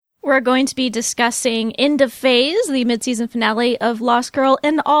we're going to be discussing End of Faes, the mid-season finale of Lost Girl,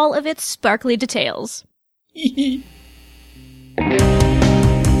 and all of its sparkly details.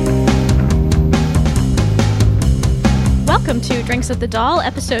 Welcome to Drinks at the Doll,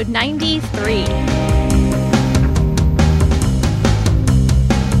 episode 93.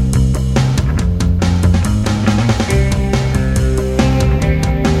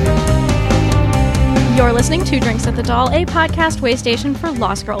 You're listening to Drinks at the Doll, a podcast way station for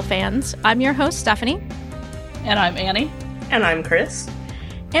Lost Girl fans. I'm your host, Stephanie. And I'm Annie. And I'm Chris.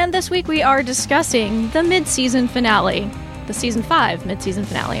 And this week we are discussing the mid-season finale, the season 5 mid-season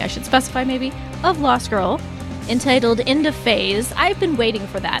finale, I should specify maybe, of Lost Girl, entitled End of Faes. I've been waiting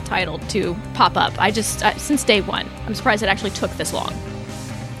for that title to pop up. Since day one. I'm surprised it actually took this long.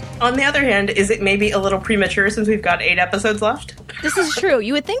 On the other hand, is it maybe a little premature since we've got 8 episodes left? This is true.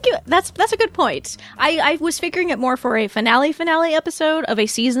 You would think that's a good point. I was figuring it more for a finale episode of a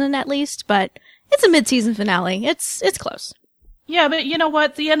season at least, but it's a mid-season finale. It's close. Yeah, but you know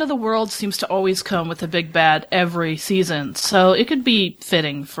what? The end of the world seems to always come with a big bad every season, so it could be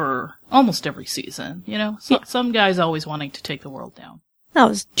fitting for almost every season, you know? So, yeah. Some guy's always wanting to take the world down.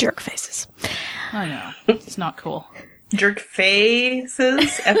 Those jerk faces. I know. It's not cool. Jerk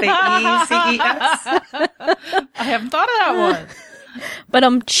faces? Faeces? I haven't thought of that one. But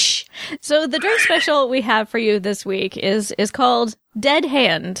so the drink special we have for you this week is called Dead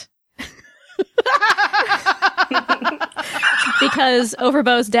Hand. Because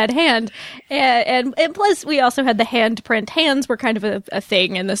Overbow's dead hand, and plus we also had the handprint. Hands were kind of a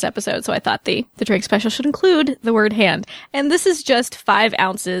thing in this episode, so I thought the drink special should include the word hand. And this is just 5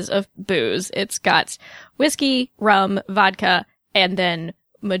 ounces of booze. It's got whiskey, rum, vodka, and then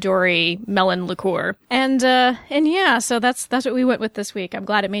Midori melon liqueur. And yeah, so that's what we went with this week. I'm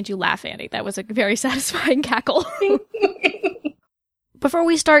glad it made you laugh, Annie. That was a very satisfying cackle. Before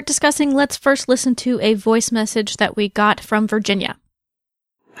we start discussing, let's first listen to a voice message that we got from Virginia.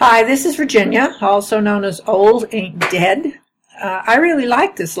 Hi, this is Virginia, also known as Old Ain't Dead. I really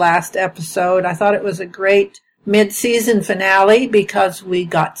liked this last episode. I thought it was a great mid-season finale because we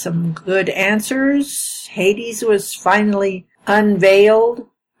got some good answers. Hades was finally unveiled.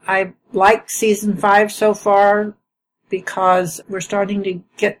 I like season 5 so far because we're starting to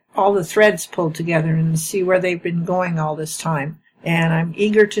get all the threads pulled together and see where they've been going all this time. And I'm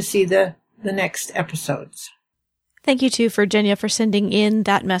eager to see the next episodes. Thank you to Virginia for sending in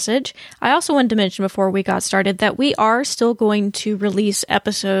that message. I also wanted to mention before we got started that we are still going to release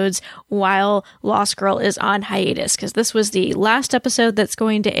episodes while Lost Girl is on hiatus, because this was the last episode that's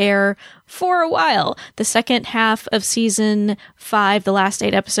going to air for a while. The second half of season 5, the last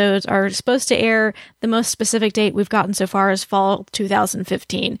 8 episodes, are supposed to air. The most specific date we've gotten so far is fall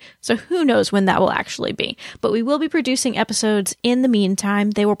 2015. So who knows when that will actually be. But we will be producing episodes in the meantime.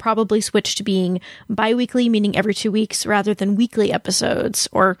 They will probably switch to being bi-weekly, meaning every 2 weeks rather than weekly episodes.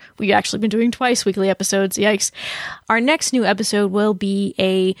 Or we've actually been doing twice weekly episodes. Yikes. Our next new episode will be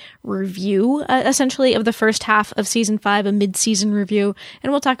a review, essentially, of the first half of season 5, a mid-season review.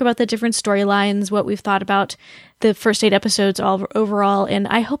 And we'll talk about the different storylines, what we've thought about the first 8 episodes overall, and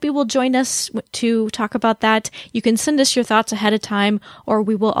I hope you will join us to talk about that. You can send us your thoughts ahead of time, or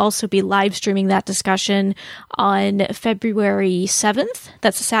we will also be live streaming that discussion on February 7th.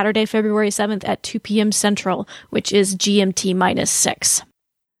 That's a Saturday, February 7th at 2 p.m. Central, which is GMT -6.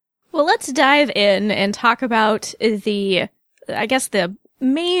 Well, let's dive in and talk about the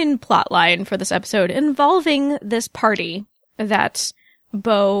main plot line for this episode involving this party that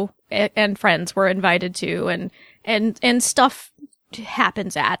Bo and friends were invited to, and stuff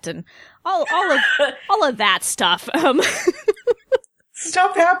happens at, and all of that stuff.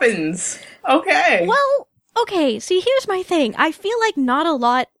 Stuff happens. Okay. Well, okay. See, here's my thing. I feel like not a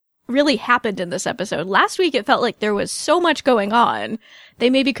lot really happened in this episode. Last week it felt like there was so much going on. They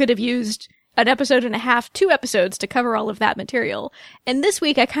maybe could have used an episode and a half, 2 episodes to cover all of that material. And this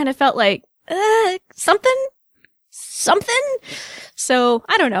week I kind of felt like, something? So,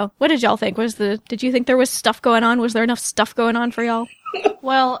 I don't know. What did y'all think? Did you think there was stuff going on? Was there enough stuff going on for y'all?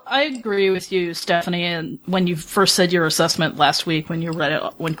 Well, I agree with you, Stephanie, and when you first said your assessment last week,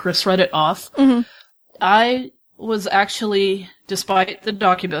 when Chris read it off, mm-hmm. I was actually, despite the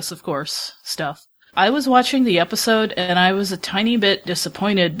Docubus, of course, stuff, I was watching the episode and I was a tiny bit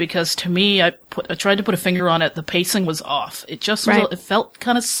disappointed because to me, I tried to put a finger on it. The pacing was off. It just it felt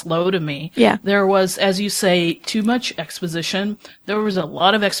kind of slow to me. Yeah. There was, as you say, too much exposition. There was a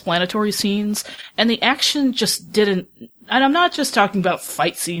lot of explanatory scenes and the action just didn't, and I'm not just talking about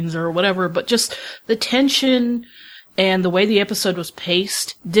fight scenes or whatever, but just the tension and the way the episode was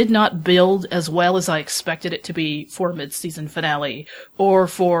paced did not build as well as I expected it to be for a mid-season finale, or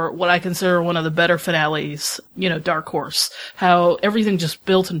for what I consider one of the better finales, Dark Horse. How everything just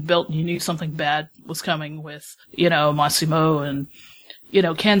built and built, and you knew something bad was coming with, Massimo and,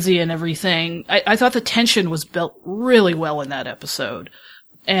 Kenzie and everything. I thought the tension was built really well in that episode,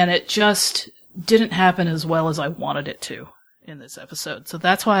 and it just didn't happen as well as I wanted it to in this episode. So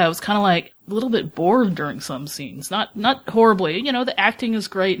that's why I was kind of like a little bit bored during some scenes. Not horribly. The acting is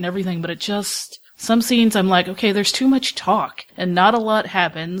great and everything, but it just, some scenes I'm like, okay, there's too much talk and not a lot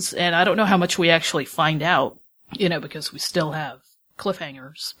happens, and I don't know how much we actually find out, because we still have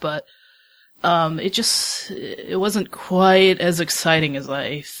cliffhangers, but it wasn't quite as exciting as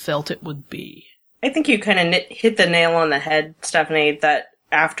I felt it would be. I think you kind of hit the nail on the head, Stephanie, that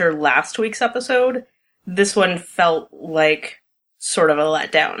after last week's episode, this one felt like sort of a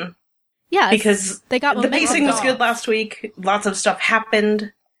letdown. Yeah, because they got the pacing was good last week. Lots of stuff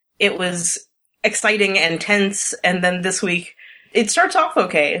happened. It was exciting and tense. And then this week, it starts off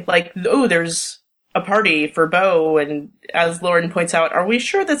okay. Like, oh, there's a party for Bo. And as Lauren points out, are we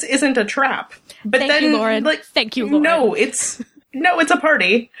sure this isn't a trap? But Thank you, Lauren. Thank you, Lauren. No, it's a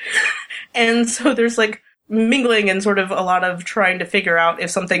party. And so there's like mingling and sort of a lot of trying to figure out if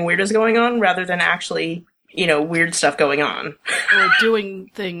something weird is going on rather than actually, weird stuff going on. Or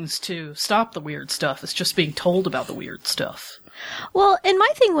doing things to stop the weird stuff. It's just being told about the weird stuff. Well, and my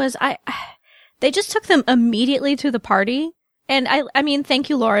thing was, they just took them immediately to the party. And I mean, thank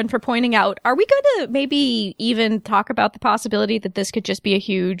you, Lauren, for pointing out, are we going to maybe even talk about the possibility that this could just be a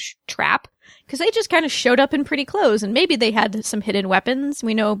huge trap? Because they just kind of showed up in pretty clothes, and maybe they had some hidden weapons.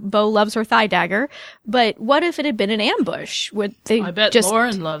 We know Bo loves her thigh dagger, but what if it had been an ambush? Would they? I bet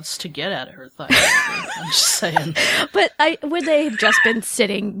Lauren loves to get at her thigh dagger. I'm just saying. But would they have just been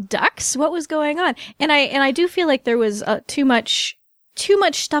sitting ducks? What was going on? And I do feel like there was too much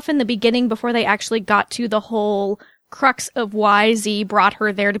stuff in the beginning before they actually got to the whole crux of why Z brought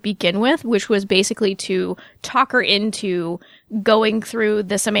her there to begin with, which was basically to talk her into going through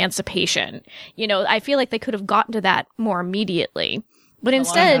this emancipation. I feel like they could have gotten to that more immediately. But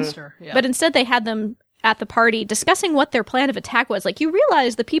instead they had them at the party discussing what their plan of attack was. Like, you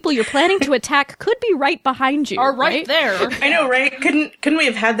realize the people you're planning to attack could be right behind you. Are right there. I know, right? Couldn't we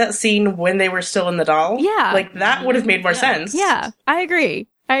have had that scene when they were still in the doll? Yeah. Like, that would have made more sense. Yeah, I agree.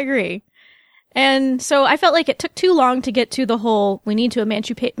 And so I felt like it took too long to get to the whole, we need to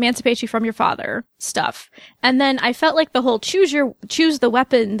emancipate you from your father stuff. And then I felt like the whole choose the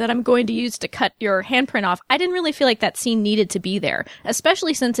weapon that I'm going to use to cut your handprint off. I didn't really feel like that scene needed to be there,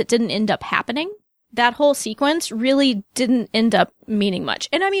 especially since it didn't end up happening. That whole sequence really didn't end up meaning much.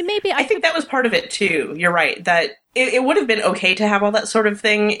 And I mean, maybe I think that was part of it too. You're right. That it would have been okay to have all that sort of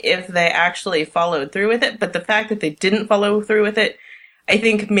thing if they actually followed through with it. But the fact that they didn't follow through with it, I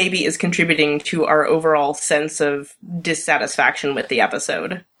think maybe is contributing to our overall sense of dissatisfaction with the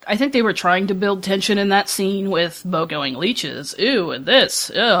episode. I think they were trying to build tension in that scene with Bo going leeches, ew, and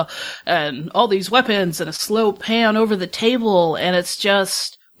this, and all these weapons and a slow pan over the table, and it's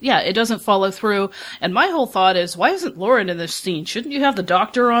just, it doesn't follow through. And my whole thought is, why isn't Lauren in this scene? Shouldn't you have the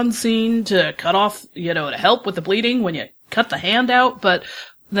doctor on scene to cut off, to help with the bleeding when you cut the hand out? But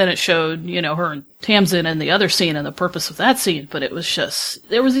then it showed, her and Tamsin in the other scene and the purpose of that scene, but it was just,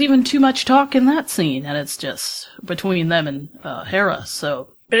 there was even too much talk in that scene, and it's just between them and Hera, so.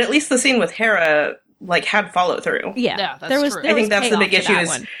 But at least the scene with Hera, had follow through. Yeah, that's true. I think that's the big issue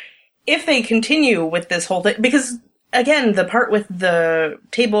is, if they continue with this whole thing, because, again, the part with the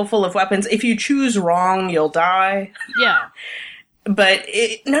table full of weapons, if you choose wrong, you'll die. Yeah. But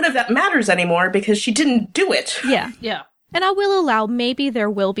none of that matters anymore because she didn't do it. Yeah. Yeah. And I will allow maybe there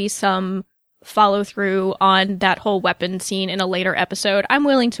will be some follow through on that whole weapon scene in a later episode. I'm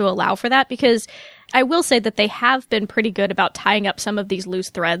willing to allow for that because I will say that they have been pretty good about tying up some of these loose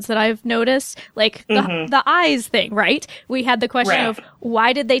threads that I've noticed. Like the eyes thing, right? We had the question of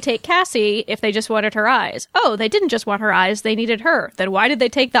why did they take Cassie if they just wanted her eyes? Oh, they didn't just want her eyes, they needed her. Then why did they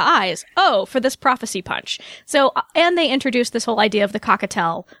take the eyes? Oh, for this prophecy punch. So, and they introduced this whole idea of the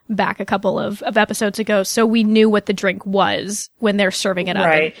cockatiel back a couple of episodes ago, so we knew what the drink was when they're serving it up.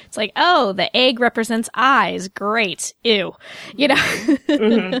 Right. It's like, oh, the egg represents eyes. Great. Ew.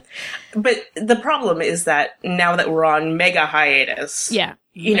 But the problem is that now that we're on mega hiatus,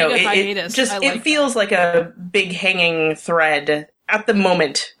 it feels like a big hanging thread at the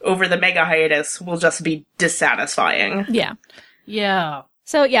moment over the mega hiatus will just be dissatisfying. Yeah. Yeah.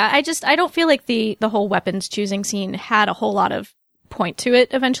 So yeah, I don't feel like the whole weapons choosing scene had a whole lot of point to it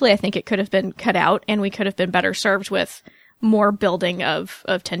eventually. I think it could have been cut out and we could have been better served with more building of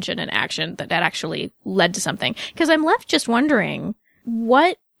tension and action that actually led to something. Because I'm left just wondering,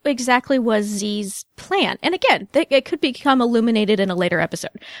 what exactly was Z's plan? And again, it could become illuminated in a later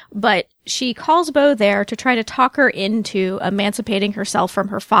episode. But she calls Bo there to try to talk her into emancipating herself from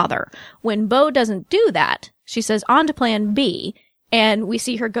her father. When Bo doesn't do that, she says, on to plan B. And we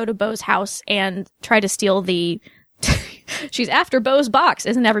see her go to Bo's house and try to steal the... She's after Bo's box,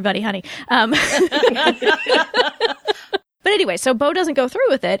 isn't everybody, honey? But anyway, so Bo doesn't go through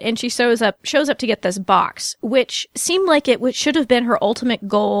with it, and she shows up to get this box, which seemed like it should have been her ultimate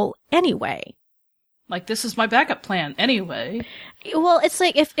goal anyway. Like, this is my backup plan anyway. Well, it's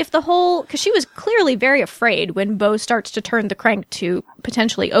like if the whole... Because she was clearly very afraid when Bo starts to turn the crank to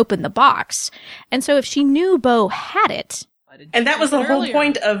potentially open the box. And so if she knew Bo had it... And that was the whole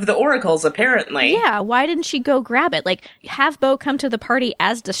point of the oracles, apparently. Yeah, why didn't she go grab it? Like, have Bo come to the party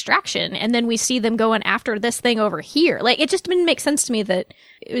as distraction, and then we see them going after this thing over here. Like, it just didn't make sense to me that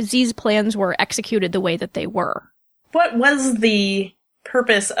Z's plans were executed the way that they were. What was the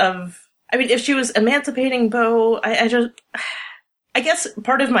purpose of... I mean, if she was emancipating Bo, I guess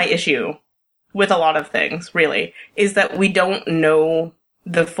part of my issue with a lot of things, really, is that we don't know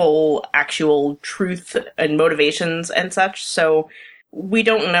the full actual truth and motivations and such. So we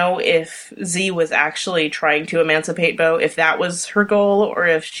don't know if Z was actually trying to emancipate Bo, if that was her goal, or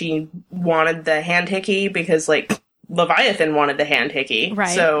if she wanted the hand hickey because, like, Leviathan wanted the hand hickey.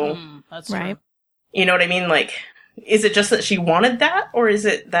 Right. So, that's right. You know what I mean? Like, is it just that she wanted that, or is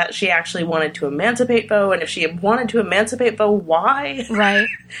it that she actually wanted to emancipate Bo? And if she wanted to emancipate Bo, why? Right.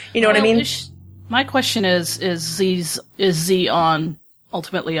 You know what I mean? My question is Z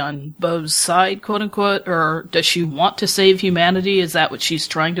ultimately on Bo's side, quote unquote, or does she want to save humanity? Is that what she's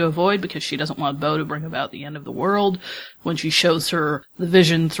trying to avoid because she doesn't want Bo to bring about the end of the world when she shows her the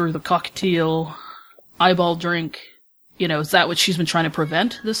vision through the cockatiel eyeball drink? You know, is that what she's been trying to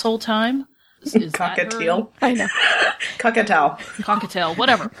prevent this whole time? Is cockatiel? I know. Cockatiel,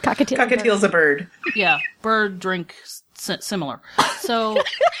 whatever. Cockatiel's a bird. Yeah, bird drink similar. So,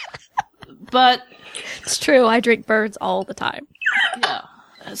 but... It's true, I drink birds all the time. Yeah.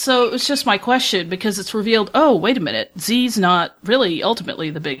 So it was just my question, because it's revealed, oh, wait a minute, Z's not really ultimately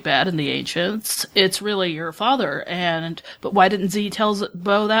the big bad in the Ancients. It's really your father. But why didn't Z tell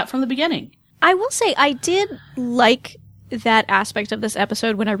Bo that from the beginning? I will say, I did like that aspect of this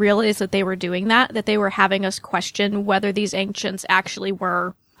episode when I realized that they were doing that they were having us question whether these Ancients actually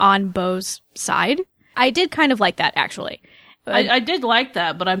were on Bo's side. I did kind of like that, actually. I did like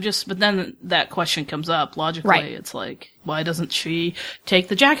that, but then that question comes up logically. Right. It's like, why doesn't she take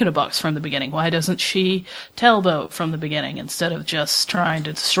the Jack-in-a-Box from the beginning? Why doesn't she tell Bo from the beginning instead of just trying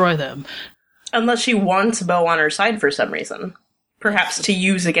to destroy them? Unless she wants Bo on her side for some reason. Perhaps to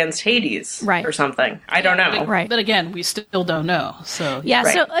use against Hades, right, or something. I don't know. Right. But again, we still don't know. So yeah.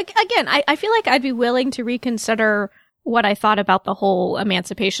 Right. So again, I feel like I'd be willing to reconsider what I thought about the whole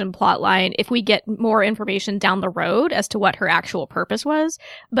emancipation plotline if we get more information down the road as to what her actual purpose was.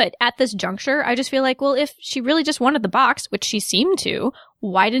 But at this juncture, I just feel like, well, if she really just wanted the box, which she seemed to,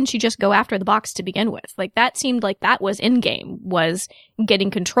 why didn't she just go after the box to begin with? Like, that seemed like that was in game, was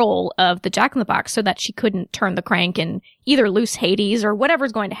getting control of the Jack-in-the-Box so that she couldn't turn the crank and either loose Hades or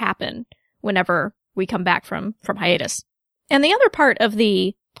whatever's going to happen whenever we come back from hiatus. And the other part of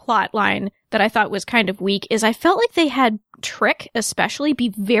the plot line that I thought was kind of weak is I felt like they had Trick especially be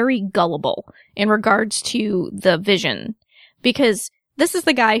very gullible in regards to the vision, because this is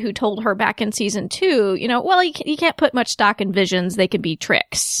the guy who told her back in season 2, well, you can't put much stock in visions, they could be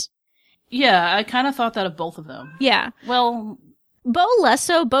tricks. Yeah, I kind of thought that of both of them. Yeah. Well, Bo less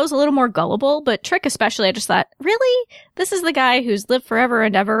so. Bo's a little more gullible, but Trick especially, I just thought, really? This is the guy who's lived forever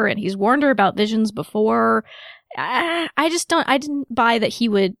and ever, and he's warned her about visions before. I didn't buy that he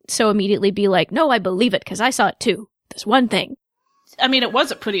would so immediately be like, no, I believe it, because I saw it too. This one thing. I mean, it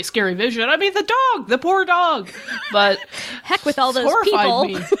was a pretty scary vision. I mean, the poor dog. But heck with all those people.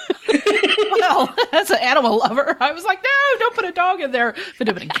 Me. Well, as an animal lover, I was like, no, don't put a dog in there. If it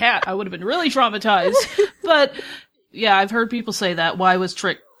had been a cat, I would have been really traumatized. But yeah, I've heard people say that. Why was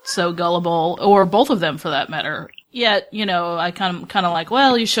Trick so gullible? Or both of them, for that matter. Yet, I kind of like,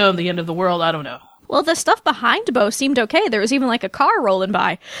 well, you show him the end of the world. I don't know. Well, the stuff behind Bo seemed okay. There was even like a car rolling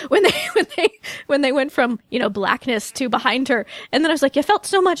by when they went from, blackness to behind her. And then I was like, you felt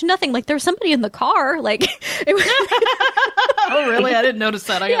so much nothing. Like there was somebody in the car. Like, it was oh, really? I didn't notice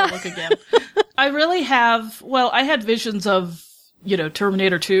that. I gotta look again. I really have, I had visions of,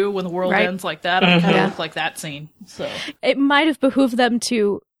 Terminator 2 when the world ends like that. I kind of look like that scene. So it might have behooved them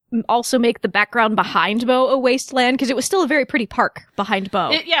to also make the background behind Bo a wasteland, because it was still a very pretty park behind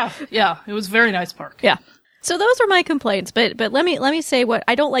Bo. Yeah, it was a very nice park. Yeah. So those were my complaints, but let me say what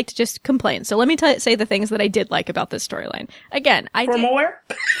I don't like to just complain. So let me say the things that I did like about this storyline. Again, formal wear.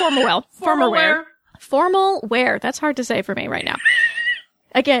 Formal wear. That's hard to say for me right now.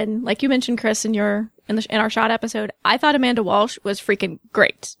 Again, like you mentioned, Chris, in our shot episode, I thought Amanda Walsh was freaking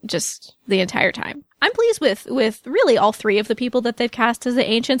great just the entire time. I'm pleased with really all three of the people that they've cast as the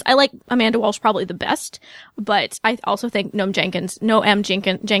Ancients. I like Amanda Walsh probably the best, but I also think Noam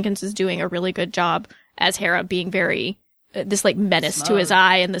Jenkins is doing a really good job as Hera, being very this like menace smug to his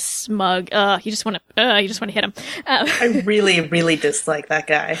eye and the smug. You just want to hit him. I really, really dislike that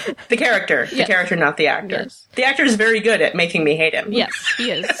guy. The character, not the actor. Yes. The actor is very good at making me hate him. Yes,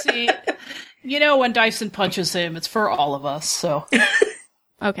 he is. See, when Dyson punches him, it's for all of us. So,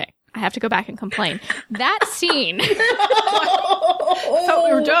 okay, I have to go back and complain. That scene. I thought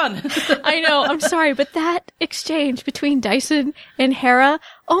we were done. I know, I'm sorry, but that exchange between Dyson and Hera,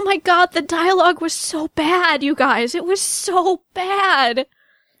 oh my god, the dialogue was so bad, you guys. It was so bad.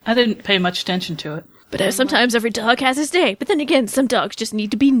 I didn't pay much attention to it. But sometimes every dog has his day. But then again, some dogs just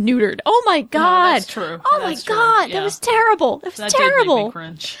need to be neutered. Oh my god. No, that's true. Oh my god, yeah. That was terrible. That was terrible. Did make me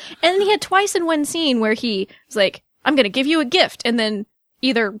cringe. And then he had twice in one scene where he was like, I'm gonna give you a gift, and then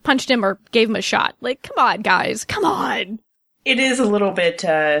either punched him or gave him a shot. Like, come on, guys. Come on. It is a little bit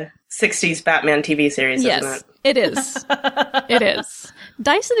 60s Batman TV series, yes, isn't it is. It is.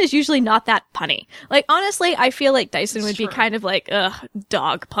 Dyson is usually not that punny. Like, honestly, I feel like Dyson would be kind of like,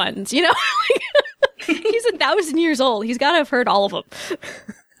 dog puns, you know? He's 1,000 years old. He's got to have heard all of them.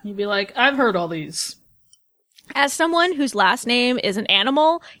 He'd be like, I've heard all these. As someone whose last name is an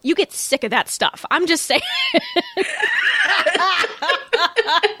animal, you get sick of that stuff. I'm just saying.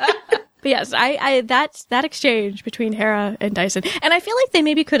 But yes, that's that exchange between Hera and Dyson. And I feel like they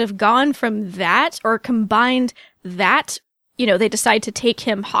maybe could have gone from that or combined that, they decide to take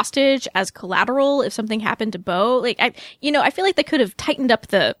him hostage as collateral if something happened to Bo. Like, I feel like they could have tightened up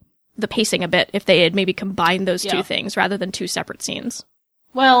the pacing a bit if they had maybe combined those two things rather than two separate scenes.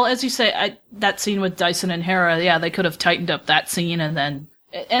 Well, as you say, that scene with Dyson and Hera, they could have tightened up that scene and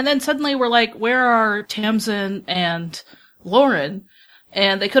then suddenly we're like, where are Tamsin and Lauren?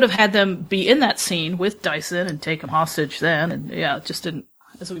 And they could have had them be in that scene with Dyson and take him hostage then. And it just didn't,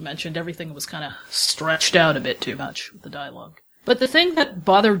 as we mentioned, everything was kind of stretched out a bit too much with the dialogue. But the thing that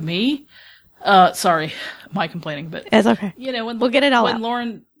bothered me, sorry, my complaining, but it's okay. We'll get it all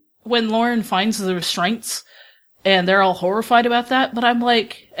out. When Lauren finds the restraints and they're all horrified about that, but I'm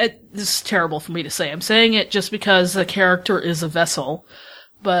like, this is terrible for me to say. I'm saying it just because the character is a vessel,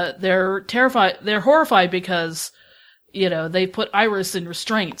 but they're horrified because they put Iris in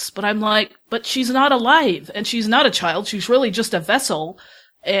restraints, but I'm like, but she's not alive, and she's not a child, she's really just a vessel,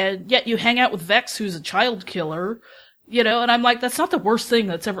 and yet you hang out with Vex, who's a child killer, and I'm like, that's not the worst thing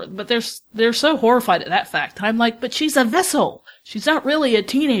that's ever, but they're so horrified at that fact, and I'm like, but she's a vessel, she's not really a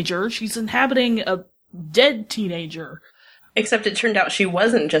teenager, she's inhabiting a dead teenager. Except it turned out she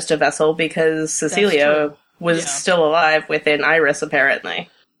wasn't just a vessel, because Cecilia was still alive within Iris, apparently.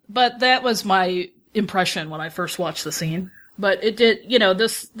 But that was my impression when I first watched the scene. But it did,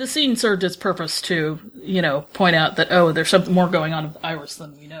 the scene served its purpose to, point out that, there's something more going on with Iris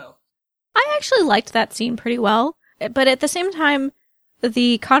than we know. I actually liked that scene pretty well, but at the same time,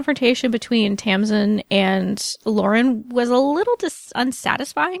 the confrontation between Tamsin and Lauren was a little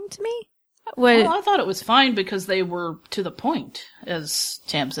unsatisfying to me. Well, I thought it was fine because they were to the point, as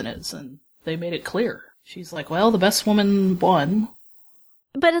Tamsin is, and they made it clear. She's like, well, the best woman won.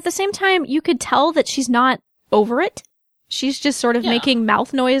 But at the same time, you could tell that she's not over it. She's just sort of making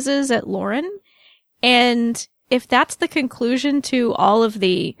mouth noises at Lauren. And if that's the conclusion to all of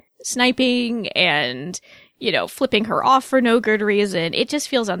the sniping and, flipping her off for no good reason, it just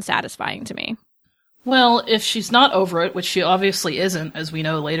feels unsatisfying to me. Well, if she's not over it, which she obviously isn't, as we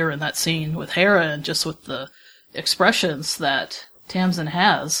know later in that scene with Hera and just with the expressions that Tamsin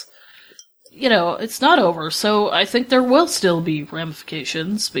has, it's not over, so I think there will still be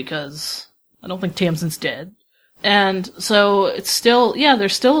ramifications, because I don't think Tamsin's dead. And so it's still,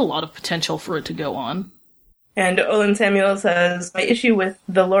 there's still a lot of potential for it to go on. And Olin Samuel says, my issue with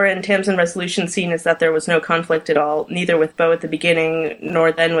the Lauren Tamsin resolution scene is that there was no conflict at all, neither with Bo at the beginning,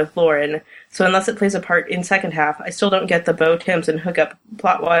 nor then with Lauren. So unless it plays a part in second half, I still don't get the Bo Tamsin hookup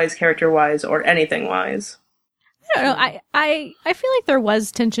plot-wise, character-wise, or anything-wise. I don't know. I feel like there was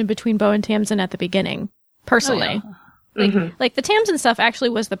tension between Bo and Tamsin at the beginning, personally. Oh, yeah. Like the Tamsin stuff actually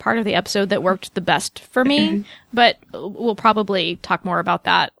was the part of the episode that worked the best for me, but we'll probably talk more about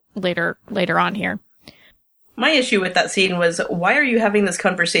that later on here. My issue with that scene was, why are you having this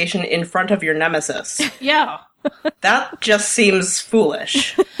conversation in front of your nemesis? Yeah. That just seems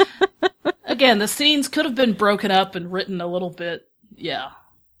foolish. again, the scenes could have been broken up and written a little bit, yeah.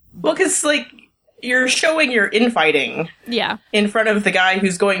 Well, because, like, you're showing your infighting. Yeah. In front of the guy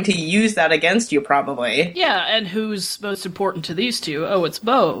who's going to use that against you, probably. Yeah, and who's most important to these two? Oh, it's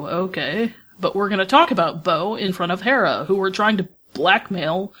Bo. Okay. But we're going to talk about Bo in front of Hera, who we're trying to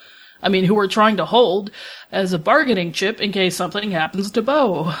who we're trying to hold as a bargaining chip in case something happens to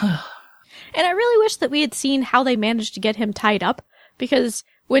Bo. And I really wish that we had seen how they managed to get him tied up, because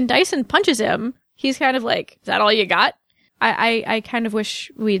when Dyson punches him, he's kind of like, is that all you got? I kind of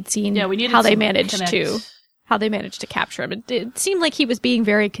wish we'd seen how they managed to capture him. It seemed like he was being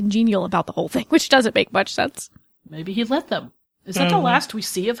very congenial about the whole thing, which doesn't make much sense. Maybe he let them. Is that the last we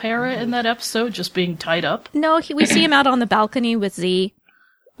see of Hera in that episode, just being tied up? No, we see him out on the balcony with Z.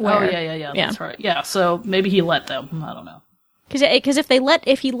 Yeah, that's right. Yeah, so maybe he let them. I don't know. Because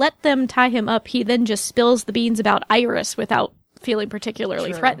if he let them tie him up, he then just spills the beans about Iris without feeling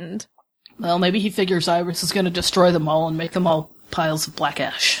particularly threatened. Well, maybe he figures Iris is going to destroy them all and make them all piles of black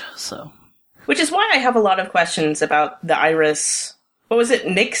ash, so. Which is why I have a lot of questions about the Iris. What was it,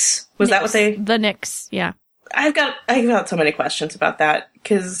 Nyx? Was that what they... The Nyx, yeah. I've got so many questions about that,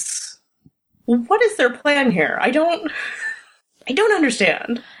 because what is their plan here? I don't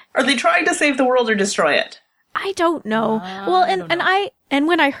understand. Are they trying to save the world or destroy it? I don't know. And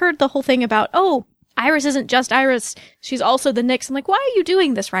when I heard the whole thing about, Iris isn't just Iris, she's also the Nyx, I'm like, why are you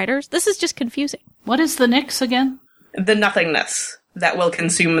doing this, writers? This is just confusing. What is the Nyx again? The nothingness that will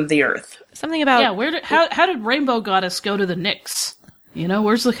consume the earth. Something about... Yeah, how did Rainbow Goddess go to the Nyx? You know,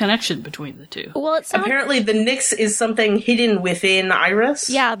 where's the connection between the two? Well, apparently the Nyx is something hidden within Iris.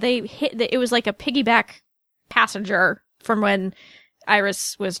 Yeah, it was like a piggyback passenger from when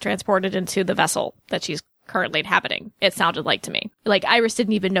Iris was transported into the vessel that she's currently inhabiting, it sounded like to me. Like, Iris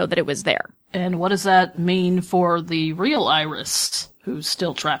didn't even know that it was there. And what does that mean for the real Iris, who's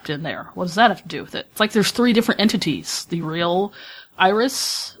still trapped in there? What does that have to do with it? It's like there's three different entities. The real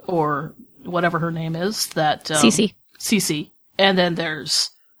Iris, or whatever her name is, that... Cece. And then there's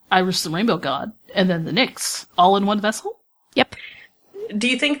Iris the Rainbow God, and then the Nyx, all in one vessel? Yep. Do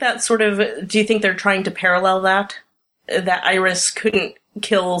you think they're trying to parallel that? That Iris couldn't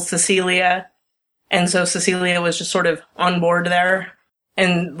kill Cecilia, and so Cecilia was just sort of on board there,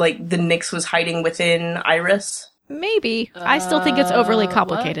 and, like, the Nyx was hiding within Iris? Maybe. I still think it's overly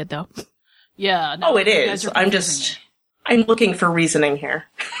complicated, though. Yeah. No, it is. I'm looking for reasoning here.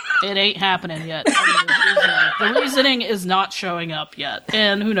 It ain't happening yet. The reasoning is not showing up yet,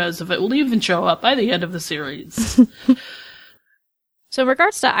 and who knows if it will even show up by the end of the series. So in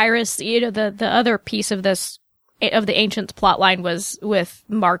regards to Iris, the other piece of this, of the Ancients plotline was with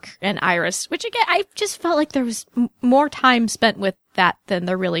Mark and Iris, which again, I just felt like there was more time spent with that than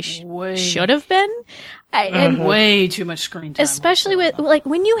there really should have been. And way too much screen time. Especially with, like,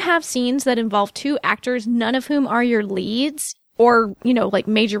 when you have scenes that involve two actors, none of whom are your leads, or, like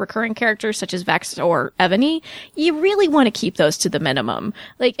major recurring characters such as Vex or Ebony, you really want to keep those to the minimum.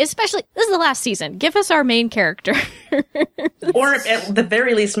 Like, especially, this is the last season. Give us our main character. Or at the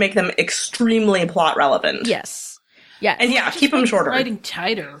very least make them extremely plot relevant. Yes. Yeah. And keep them shorter. Writing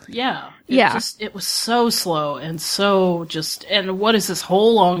tighter. Yeah. It was so slow and so and what is this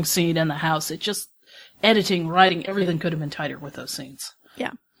whole long scene in the house? Editing, writing, everything could have been tighter with those scenes.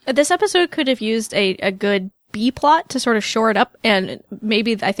 Yeah. This episode could have used a good B-plot to sort of shore it up, and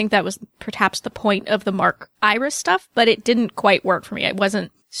maybe I think that was perhaps the point of the Mark Iris stuff, but it didn't quite work for me. It wasn't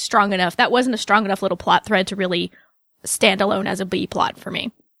strong enough. That wasn't a strong enough little plot thread to really stand alone as a B-plot for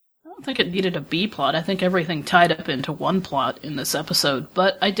me. I don't think it needed a B-plot. I think everything tied up into one plot in this episode,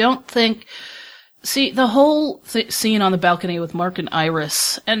 but I don't think... See, the whole scene on the balcony with Mark and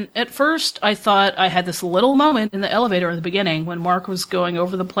Iris, and at first I thought I had this little moment in the elevator in the beginning when Mark was going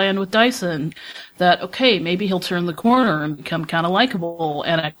over the plan with Dyson that, okay, maybe he'll turn the corner and become kind of likable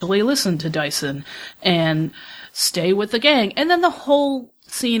and actually listen to Dyson and stay with the gang. And then the whole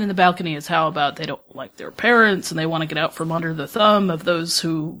scene in the balcony is how about they don't like their parents and they want to get out from under the thumb of those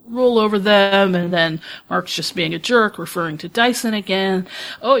who rule over them, and then Mark's just being a jerk, referring to Dyson again.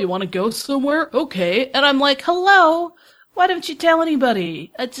 Oh, you want to go somewhere? Okay. And I'm like, hello? Why don't you tell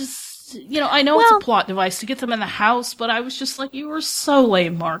anybody? I know it's a plot device to get them in the house, but I was just like, you were so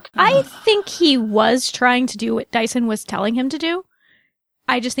lame, Mark. I think he was trying to do what Dyson was telling him to do.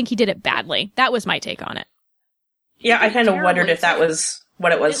 I just think he did it badly. That was my take on it. Yeah, I kind of wondered if that was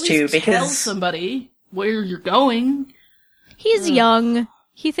what it was too, because tell somebody where you're going. He's young.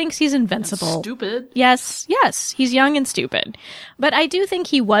 He thinks he's invincible. That's stupid. Yes, he's young and stupid. But I do think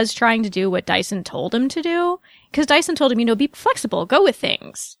he was trying to do what Dyson told him to do, because Dyson told him, be flexible, go with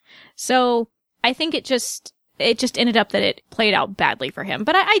things. So I think it it just ended up that it played out badly for him.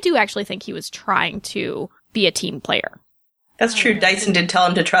 But I do actually think he was trying to be a team player. That's true. Dyson did tell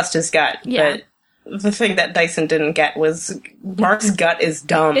him to trust his gut. Yeah. But the thing that Dyson didn't get was Mark's gut is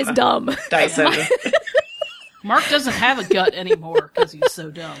dumb. It's dumb. Dyson. Mark doesn't have a gut anymore because he's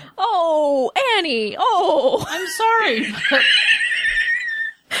so dumb. Oh, Annie. Oh. I'm sorry, but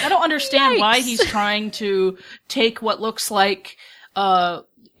I don't understand why Yikes. he's trying to take what looks like, bathtub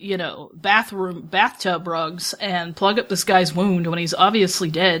rugs and plug up this guy's wound when he's obviously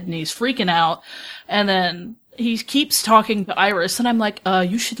dead and he's freaking out. And then he keeps talking to Iris, and I'm like,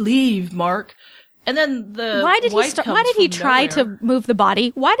 you should leave, Mark. And then Why did he try to move the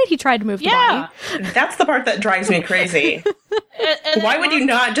body? Why did he try to move the body? That's the part that drives me crazy. And Why would you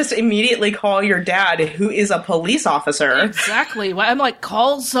not just immediately call your dad, who is a police officer? Exactly. I'm like,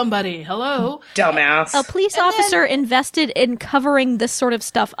 call somebody. Hello? Dumbass. A police officer invested in covering this sort of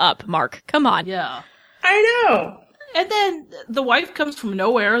stuff up, Mark. Come on. Yeah. I know. And then the wife comes from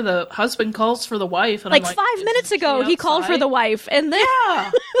nowhere. The husband calls for the wife. And Like I'm like 5 minutes ago, he called for the wife, and then...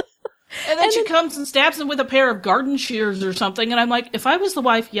 Yeah. And then she comes and stabs him with a pair of garden shears or something, and I'm like, if I was the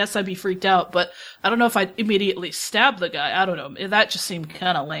wife, yes, I'd be freaked out, but I don't know if I'd immediately stab the guy. I don't know. That just seemed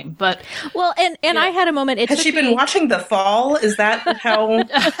kind of lame, but... Well, and I had a moment... Has she been watching The Fall? Is that how...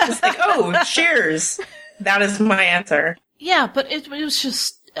 It's like, oh, cheers. That is my answer. Yeah, but it was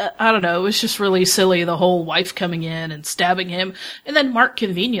just... I don't know, it was just really silly, the whole wife coming in and stabbing him, and then Mark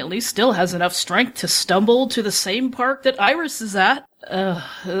conveniently still has enough strength to stumble to the same park that Iris is at.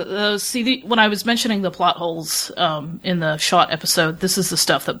 When I was mentioning the plot holes in the shot episode, this is the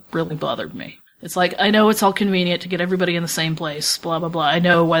stuff that really bothered me. It's like, I know it's all convenient to get everybody in the same place, blah, blah, blah. I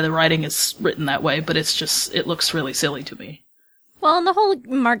know why the writing is written that way, but it's just, it looks really silly to me. Well, and the whole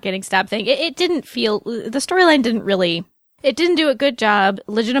Mark getting stabbed thing, it didn't feel... The storyline didn't really... It didn't do a good job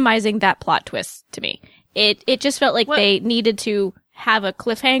legitimizing that plot twist to me. It just felt like they needed to have a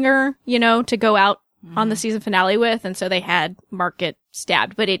cliffhanger, to go out on the season finale with, and so they had Mark get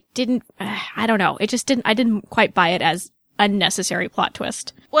stabbed. But it didn't, I don't know, I didn't quite buy it as a necessary plot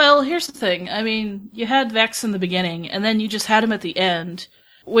twist. Well, here's the thing. I mean, you had Vex in the beginning, and then you just had him at the end,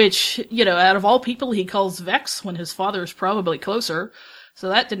 which, out of all people, he calls Vex when his father's probably closer. So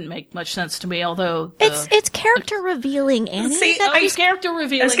that didn't make much sense to me, although... It's character revealing, Annie. See, it's character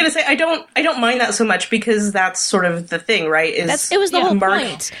revealing. I was gonna say, I don't mind that so much because that's sort of the thing, right? It was the whole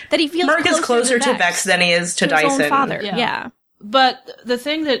point. That he feels Mark is closer to Vex than he is to Dyson. His own father, yeah. But the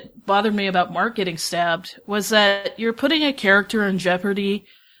thing that bothered me about Mark getting stabbed was that you're putting a character in jeopardy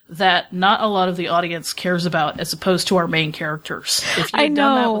that not a lot of the audience cares about as opposed to our main characters. If you had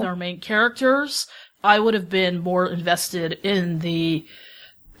done that with our main characters... I would have been more invested in the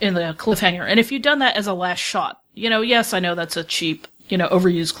cliffhanger. And if you'd done that as a last shot, yes, I know that's a cheap,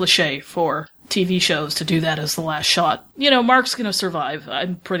 overused cliche for TV shows to do that as the last shot. Mark's gonna survive,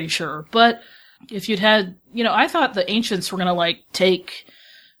 I'm pretty sure. But if you'd had, I thought the Ancients were gonna, take,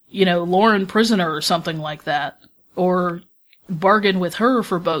 Lauren prisoner or something like that. Or bargain with her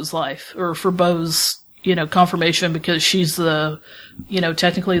for Beau's life, or for Beau's confirmation because she's the,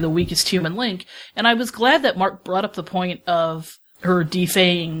 technically the weakest human link. And I was glad that Mark brought up the point of her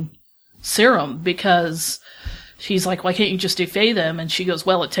defaying serum because she's like, why can't you just defay them? And she goes,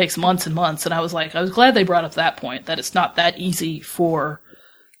 well, it takes months and months. And I was glad they brought up that point, that it's not that easy for,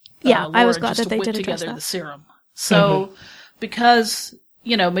 Lauren I was glad just that they to whip did address together that. the serum. So, because,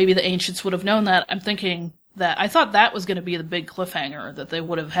 maybe the Ancients would have known that, I'm thinking, that I thought that was going to be the big cliffhanger, that they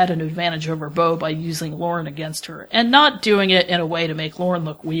would have had an advantage over Beau by using Lauren against her, and not doing it in a way to make Lauren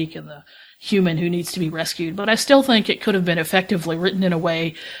look weak and the human who needs to be rescued. But I still think it could have been effectively written in a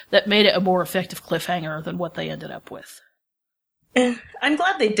way that made it a more effective cliffhanger than what they ended up with. I'm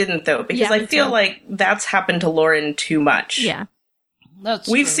glad they didn't, though, because I feel like that's happened to Lauren too much. Yeah.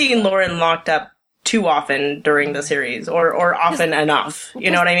 We've seen Lauren locked up too often during the series, or often enough. You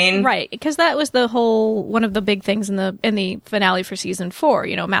know what I mean? Right, because that was one of the big things in the finale for season 4.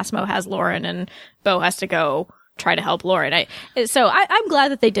 Massimo has Lauren, and Beau has to go try to help Lauren. I'm glad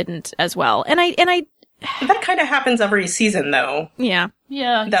that they didn't as well. And I that kind of happens every season, though. Yeah.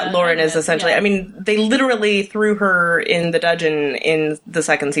 Yeah. That Lauren is essentially. Yeah. I mean, they literally threw her in the dungeon in the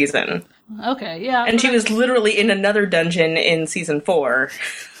second season. Okay. Yeah. And she was literally in another dungeon in season 4.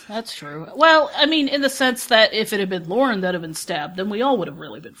 That's true. Well, I mean, in the sense that if it had been Lauren that had been stabbed, then we all would have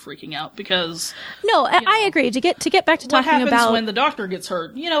really been freaking out because. No, I agree. To get back to talking about what happens when the doctor gets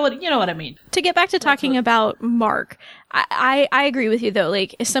hurt. You know what I mean. To get back to talking about Mark, I agree with you though.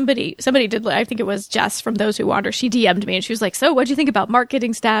 Like somebody did. I think it was Jess from Those Who Wander. She DM'd me and she was like, "So, what'd you think about Mark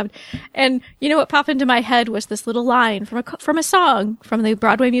getting stabbed?" And what popped into my head was this little line from a song from the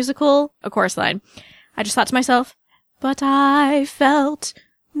Broadway musical, A Chorus Line. I just thought to myself, but I felt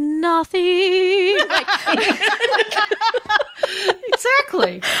nothing.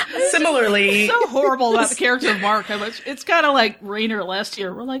 Exactly. Similarly, So horrible about the character of Mark. How much it's kind of like Raynor last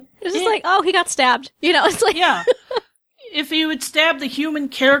year. We're like, It's just like, oh, he got stabbed. It's like, yeah. If you had stabbed the human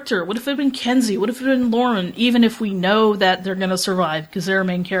character, what if it had been Kenzie? What if it had been Lauren? Even if we know that they're going to survive because they're a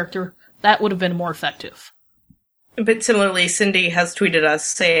main character, that would have been more effective. but similarly, Cindy has tweeted us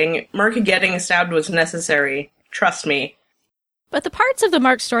saying, Mark getting stabbed was necessary. Trust me. But the parts of the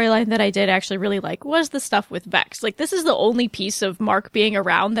Mark storyline that I did actually really like was the stuff with Vex. Like, this is the only piece of Mark being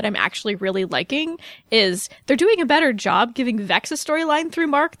around that I'm actually really liking, is they're doing a better job giving Vex a storyline through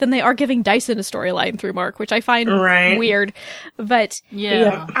Mark than they are giving Dyson a storyline through Mark, which I find weird. But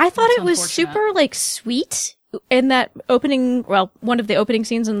Yeah. I thought That's it was unfortunate. super, like, sweet in that opening, well, one of the opening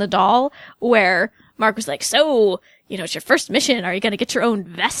scenes in The Doll, where Mark was like, so, it's your first mission. Are you going to get your own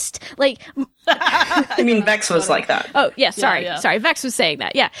vest? Like, I mean, Vex was like that. oh, yeah, sorry. Yeah. Sorry, Vex was saying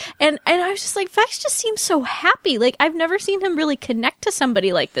that, yeah. And I was just like, Vex just seems so happy. Like, I've never seen him really connect to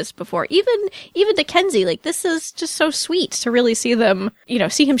somebody like this before. Even to Kenzie, like, this is just so sweet to really see them,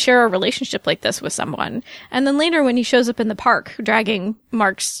 see him share a relationship like this with someone. And then later when he shows up in the park dragging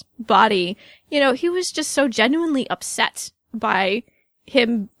Mark's body, he was just so genuinely upset by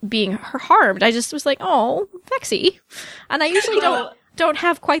him being harmed. I just was like, oh, Vexy. And I usually don't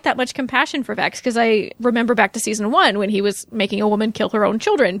have quite that much compassion for Vex, because I remember back to season 1 when he was making a woman kill her own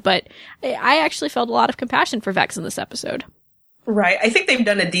children, but I actually felt a lot of compassion for Vex in this episode. Right. I think they've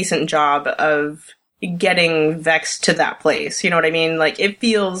done a decent job of getting Vex to that place. You know what I mean? Like, it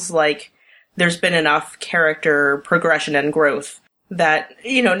feels like there's been enough character progression and growth that,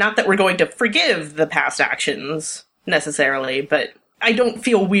 not that we're going to forgive the past actions necessarily, but I don't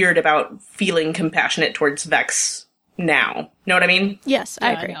feel weird about feeling compassionate towards Vex now. Know what I mean? Yes,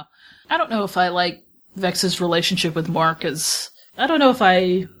 I agree. know. I don't know if I like Vex's relationship with Mark I don't know if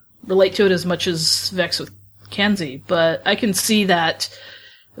I relate to it as much as Vex with Kenzie, but I can see that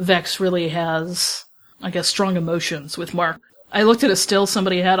Vex really has, I guess, strong emotions with Mark. I looked at a still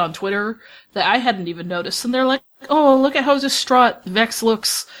somebody had on Twitter that I hadn't even noticed, and they're like, oh, look at how distraught Vex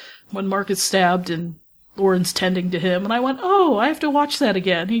looks when Mark is stabbed and Lauren's tending to him, and I went, oh, I have to watch that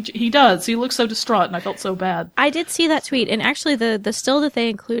again. He does. He looks so distraught, and I felt so bad. I did see that tweet, and actually the still that they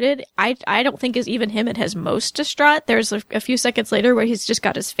included, I don't think is even him at his most distraught. There's a few seconds later where he's just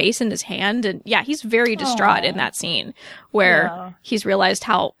got his face in his hand, and yeah, he's very distraught in that scene, where he's realized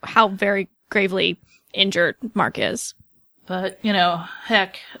how very gravely injured Mark is. But,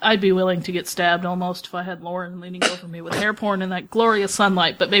 heck, I'd be willing to get stabbed almost if I had Lauren leaning over me with hair porn in that glorious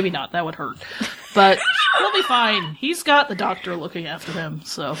sunlight, but maybe not. That would hurt. But he'll be fine. He's got the doctor looking after him,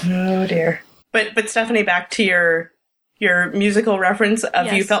 so. Oh, dear. But Stephanie, back to your musical reference of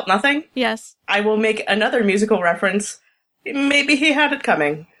Yes. You Felt Nothing. Yes. I will make another musical reference. Maybe he had it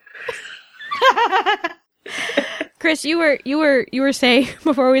coming. Chris, you were saying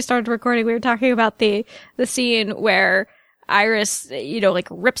before we started recording, we were talking about the scene where Iris,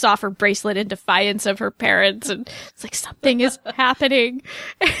 rips off her bracelet in defiance of her parents, and it's like something is happening.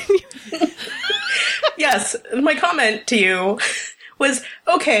 Yes, my comment to you was,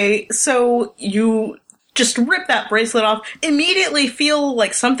 okay, so you just rip that bracelet off, immediately feel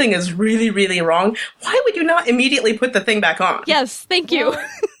like something is really, really wrong. Why would you not immediately put the thing back on? Yes, thank you. Well,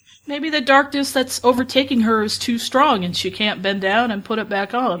 maybe the darkness that's overtaking her is too strong and she can't bend down and put it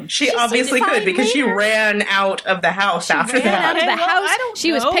back on. She obviously could, because she ran out of the house after Ran out that. of the house. I don't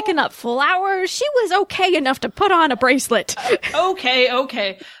She was know. picking up flowers. She was okay enough to put on a bracelet.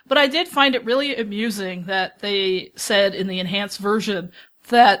 Okay. But I did find it really amusing that they said in the enhanced version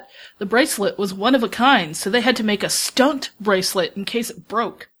that the bracelet was one of a kind, so they had to make a stunt bracelet in case it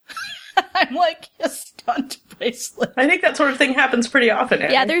broke. I'm like, a stunt bracelet. I think that sort of thing happens pretty often.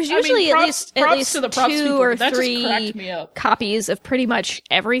 Yeah, there's usually props at least to the props 2 people, or but that just cracked 3 me up. copies of pretty much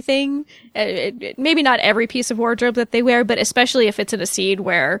everything. Maybe not every piece of wardrobe that they wear, but especially if it's in a scene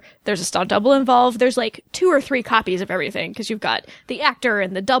where there's a stunt double involved, there's like 2 or 3 copies of everything, because you've got the actor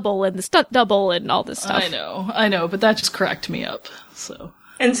and the double and the stunt double and all this stuff. I know, but that just cracked me up, so.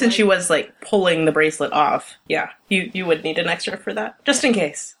 And since she was, pulling the bracelet off, yeah, you would need an extra for that, just in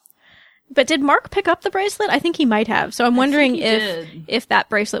case. But did Mark pick up the bracelet? I think he might have. So I'm wondering he if that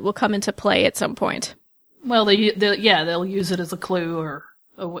bracelet will come into play at some point. Well, they'll use it as a clue or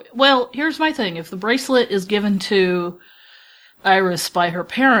well, here's my thing. If the bracelet is given to Iris by her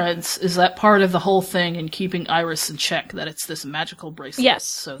parents, is that part of the whole thing in keeping Iris in check, that it's this magical bracelet? Yes.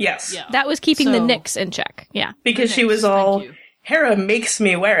 So, Yes. Yeah. That was keeping the So- Nyx in check. Yeah. Because she Okay, was thank all, you. Hera makes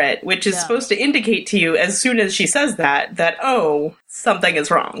me wear it, which is Yeah. supposed to indicate to you as soon as she says that, oh, something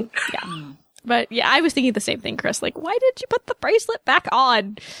is wrong. But yeah, I was thinking the same thing, Chris. Like, why did you put the bracelet back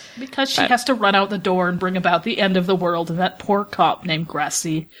on? Because she has to run out the door and bring about the end of the world, and that poor cop named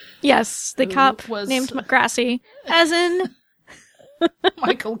Grassy. Yes, the cop named Grassy, as in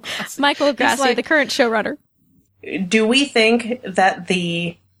Michael Grassy. Michael Grassy, the current showrunner. Do we think that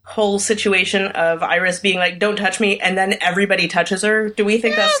the whole situation of Iris being like, don't touch me, and then everybody touches her, do we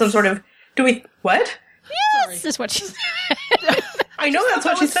think that's some sort of... What? Yes, is what she said. I know that's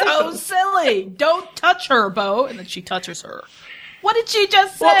what she said. So silly. Don't touch her, Bo. And then she touches her. What did she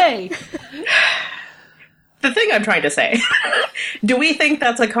just say? The thing I'm trying to say, do we think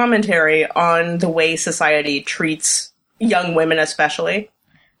that's a commentary on the way society treats young women especially?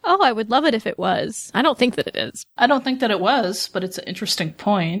 Oh, I would love it if it was. I don't think that it is. I don't think that it was, but it's an interesting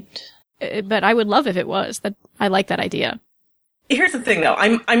point. But I would love if it was. That I like that idea. Here's the thing, though.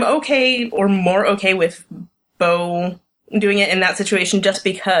 I'm okay or more okay with Bo doing it in that situation just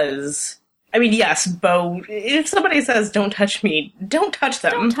because... I mean, yes, Bo, if somebody says, don't touch me, don't touch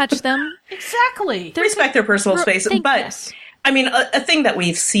them. Don't touch them. Exactly. Respect their personal space. But, yes. I mean, a thing that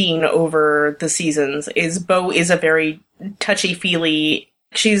we've seen over the seasons is Bo is a very touchy-feely...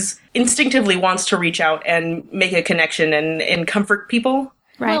 She's instinctively wants to reach out and make a connection and comfort people.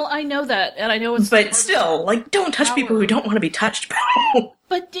 Right. Well, I know that, and I know it's... But still, like, don't touch people who don't want to be touched, Bo.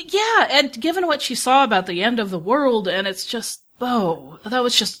 But, yeah, and given what she saw about the end of the world, and it's just, Bo, that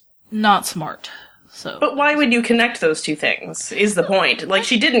was just not smart. So. But why would you connect those two things, is the point. Like,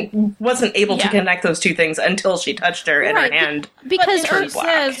 she wasn't able to connect those two things until she touched her and her hand. Because she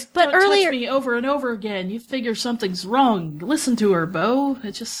says, don't touch me over and over again. You figure something's wrong. Listen to her, Bo.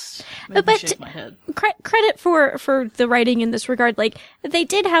 It just made me shake my head. Credit for the writing in this regard. Like, they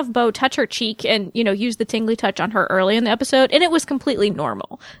did have Bo touch her cheek and, use the tingly touch on her early in the episode, and it was completely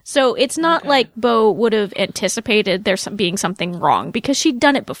normal. So it's not like Bo would have anticipated there being something wrong, because she'd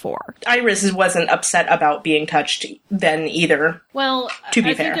done it before. Iris wasn't upset about being touched then either. Well, to be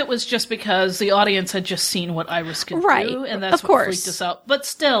I fair. think it was just because the audience had just seen what Iris could do, and that's of course. What freaked us out. But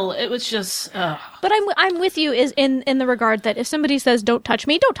still, it was just... But I'm with you in the regard that if somebody says, don't touch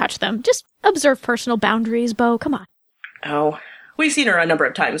me, don't touch them. Just observe personal boundaries, Bo. Come on. Oh. We've seen her a number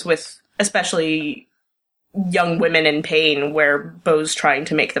of times with especially young women in pain where Bo's trying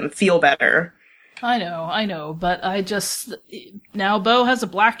to make them feel better. I know, but now Bo has a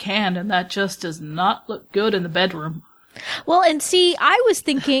black hand, and that just does not look good in the bedroom. Well, and see, I was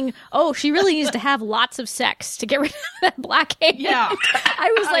thinking, she really needs to have lots of sex to get rid of that black hand. Yeah.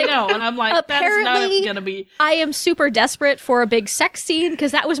 I was like, know, and I'm like, apparently, that's not gonna be... I am super desperate for a big sex scene,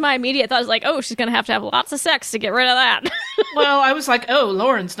 because that was my immediate thought. I was like, she's gonna have to have lots of sex to get rid of that. Well, I was like,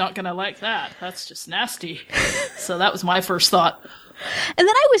 Lauren's not gonna like that. That's just nasty. So that was my first thought. And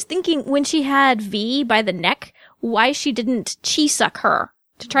then I was thinking, when she had V by the neck, why she didn't chi suck her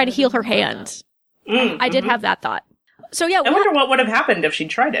to try to heal her hand. I did have that thought. So yeah, I wonder what would have happened if she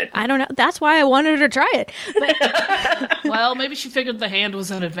tried it. I don't know. That's why I wanted her to try it. But well, maybe she figured the hand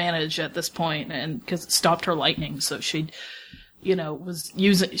was an advantage at this point, and because it stopped her lightning, so she'd,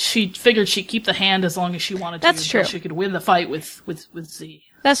 she figured she'd keep the hand as long as she wanted to. That's true. She could win the fight with Z.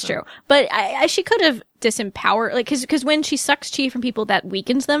 That's true. But she could have disempowered, like, because when she sucks chi from people, that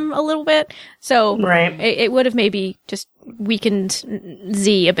weakens them a little bit. So right. it would have maybe just weakened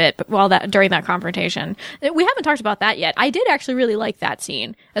Z a bit during that confrontation. We haven't talked about that yet. I did actually really like that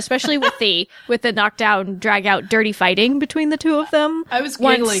scene, especially with the knockdown, drag out, dirty fighting between the two of them. I was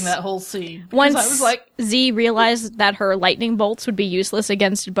giggling that whole scene. Once I was like, Z realized that her lightning bolts would be useless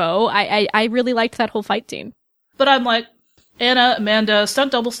against Bo, I really liked that whole fight scene. But I'm like, Anna, Amanda,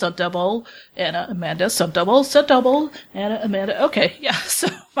 stunt double, Anna, Amanda, stunt double, Anna, Amanda. Okay, yeah, so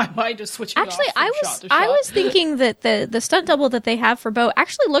my mind is switching actually, off I was thinking that the stunt double that they have for Bo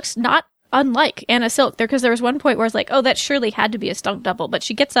actually looks not unlike Anna Silk there, because there was one point where I was like, that surely had to be a stunt double, but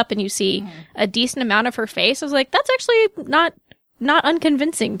she gets up and you see a decent amount of her face. I was like, that's actually not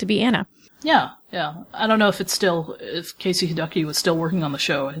unconvincing to be Anna. Yeah. I don't know if Casey Hideki was still working on the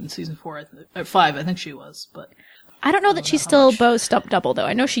show in season 4 or 5. I think she was, but... I don't know that she's still Bo's stunt double, though.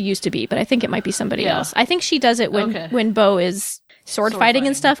 I know she used to be, but I think it might be somebody else. I think she does it when Bo is sword fighting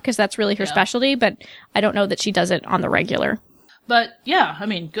and stuff, because that's really her specialty, but I don't know that she does it on the regular. But, yeah, I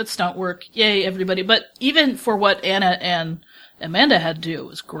mean, good stunt work. Yay, everybody. But even for what Anna and Amanda had to do, it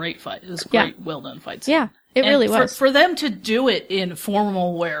was great fight. It was great, well-done fight scene. Yeah, it really was. For them to do it in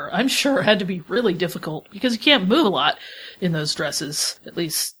formal wear, I'm sure it had to be really difficult, because you can't move a lot in those dresses, at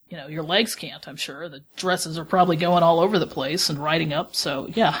least... your legs can't, I'm sure. The dresses are probably going all over the place and riding up. So,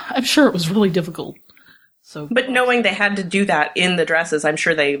 yeah, I'm sure it was really difficult. But knowing they had to do that in the dresses, I'm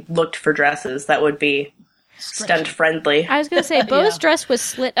sure they looked for dresses that would be stunt friendly. I was going to say, Beau's dress was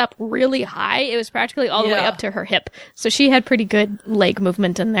slit up really high. It was practically all the way up to her hip. So she had pretty good leg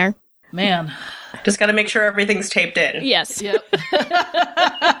movement in there. Man. Just got to make sure everything's taped in. Yes. Yep.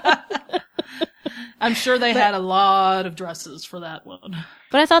 I'm sure they had a lot of dresses for that one.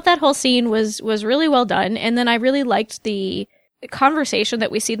 But I thought that whole scene was really well done. And then I really liked the conversation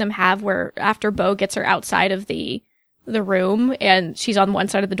that we see them have where after Beau gets her outside of the room and she's on one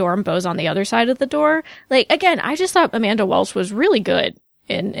side of the door and Beau's on the other side of the door. Like, again, I just thought Amanda Walsh was really good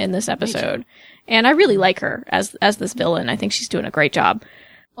in this episode. And I really like her as this villain. I think she's doing a great job.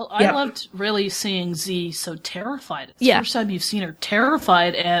 Well, I loved really seeing Z so terrified. It's the first time you've seen her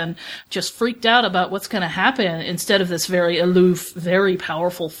terrified and just freaked out about what's going to happen instead of this very aloof, very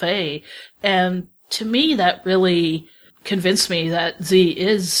powerful Fae. And to me, that really convinced me that Z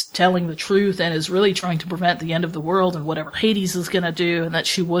is telling the truth and is really trying to prevent the end of the world and whatever Hades is going to do, and that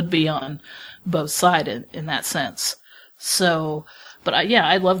she would be on both sides in that sense. So, but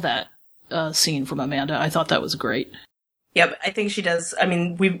I love that scene from Amanda. I thought that was great. Yep, I think she does. I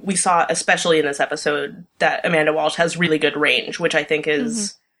mean, we saw, especially in this episode, that Amanda Walsh has really good range, which I think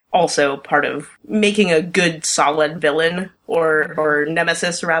is also part of making a good, solid villain, or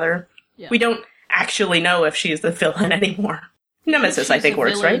nemesis, rather. Yeah. We don't actually know if she's the villain anymore. Nemesis, I think,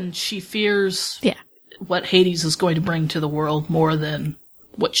 works, villain, right? She fears what Hades is going to bring to the world more than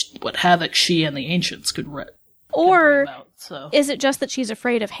what havoc she and the ancients could bring about, so. Is it just that she's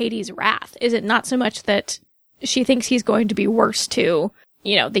afraid of Hades' wrath? Is it not so much that she thinks he's going to be worse to,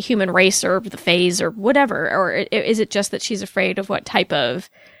 the human race or the Faes or whatever? Or is it just that she's afraid of what type of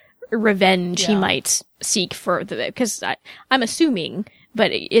revenge he might seek for because I'm assuming,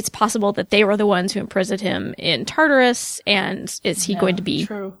 but it's possible that they were the ones who imprisoned him in Tartarus, and is he going to be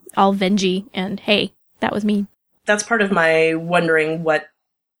all vengey and, hey, that was me? That's part of my wondering what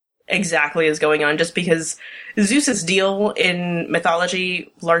exactly is going on, just because Zeus's deal in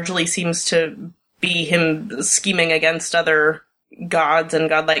mythology largely seems to be him scheming against other gods and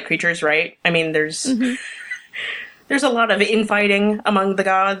godlike creatures, right? I mean, there's a lot of infighting among the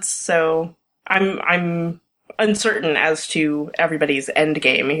gods, so I'm uncertain as to everybody's end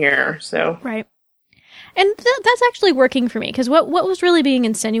game here. So right, and that's actually working for me, because what was really being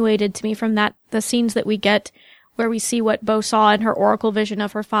insinuated to me from the scenes that we get where we see what Beau saw in her oracle vision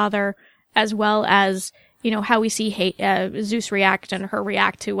of her father, as well as how we see Zeus react and her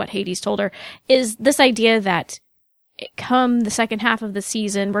react to what Hades told her, is this idea that come the second half of the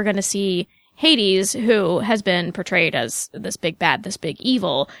season, we're going to see Hades, who has been portrayed as this big bad, this big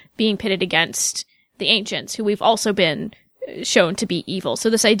evil, being pitted against the ancients, who we've also been shown to be evil. So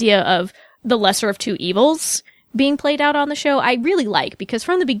this idea of the lesser of two evils being played out on the show, I really like, because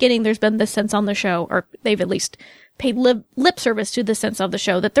from the beginning there's been this sense on the show, or they've at least paid lip service to the sense of the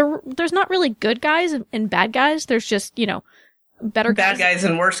show, that there's not really good guys and bad guys. There's just, better guys. Bad guys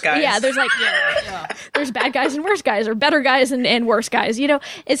and worse guys. Yeah, there's like, there's bad guys and worse guys, or better guys and worse guys,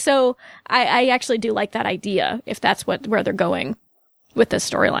 And so I actually do like that idea, if that's where they're going with this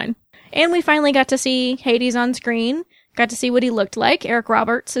storyline. And we finally got to see Hades on screen, got to see what he looked like. Eric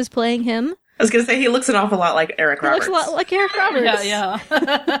Roberts is playing him. I was going to say, he looks an awful lot like Eric Roberts. He looks a lot like Eric Roberts.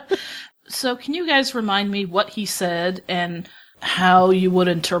 Yeah. So can you guys remind me what he said and how you would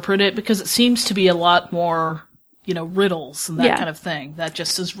interpret it? Because it seems to be a lot more, riddles and that kind of thing. That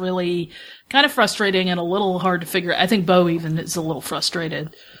just is really kind of frustrating and a little hard to figure. I think Beau even is a little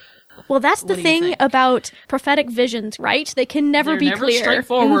frustrated. Well, that's the thing about prophetic visions, right? They can never be clear.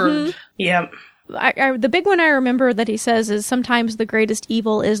 Straightforward. Yep. The big one I remember that he says is, sometimes the greatest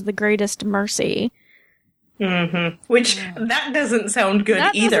evil is the greatest mercy. Which, that doesn't sound good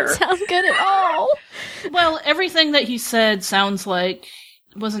either. That doesn't sound good at all. Well, everything that he said sounds like,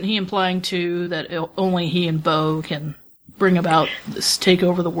 wasn't he implying too that only he and Beau can bring about this take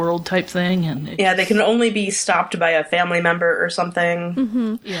over the world type thing? And they can only be stopped by a family member or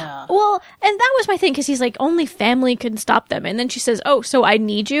something. Yeah. Well, and that was my thing, because he's like, only family can stop them. And then she says, oh, so I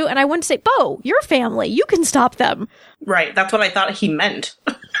need you? And I want to say, Beau, you're family. You can stop them. Right. That's what I thought he meant.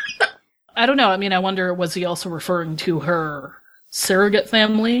 I don't know. I mean, I wonder, was he also referring to her surrogate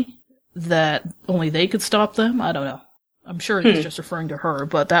family, that only they could stop them? I don't know. I'm sure he's just referring to her,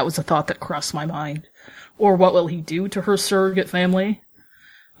 but that was a thought that crossed my mind. Or what will he do to her surrogate family?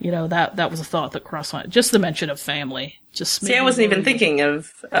 That was a thought that crossed my mind. Just the mention of family. See, I wasn't even thinking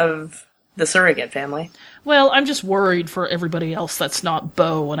of the surrogate family. Well, I'm just worried for everybody else that's not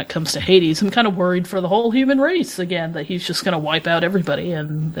Beau when it comes to Hades. I'm kind of worried for the whole human race, again, that he's just going to wipe out everybody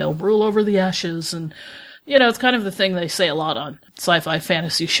and they'll rule over the ashes and It's kind of the thing they say a lot on sci-fi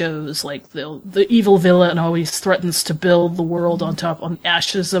fantasy shows, like the evil villain always threatens to build the world on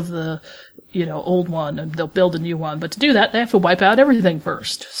ashes of the, old one, and they'll build a new one. But to do that, they have to wipe out everything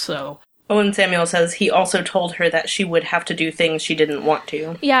first, so... Owen Samuel says he also told her that she would have to do things she didn't want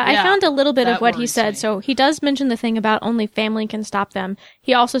to. Yeah, I found a little bit of what he said. So he does mention the thing about only family can stop them.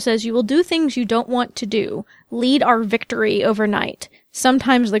 He also says, you will do things you don't want to do. Lead our victory overnight.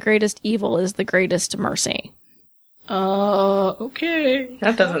 Sometimes the greatest evil is the greatest mercy. Okay.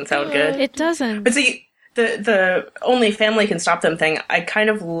 That doesn't sound good. It doesn't. But see, the only family can stop them thing, I kind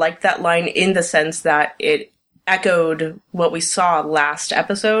of like that line in the sense that it echoed what we saw last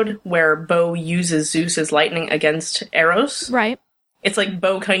episode, where Bo uses Zeus's lightning against Eros. Right. It's like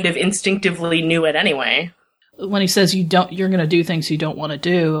Bo kind of instinctively knew it anyway. When he says you're going to do things you don't want to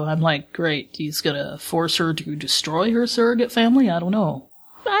do, I'm like, great, he's going to force her to destroy her surrogate family? I don't know.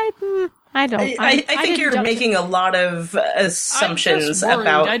 I don't. I think you're making a lot of assumptions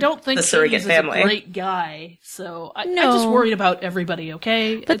about I don't think the surrogate family. A great guy, so I'm just worried about everybody.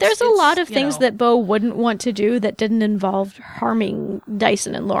 Okay, but there's a lot of things that Bo wouldn't want to do that didn't involve harming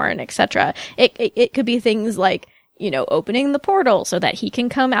Dyson and Lauren, etc. It could be things like opening the portal so that he can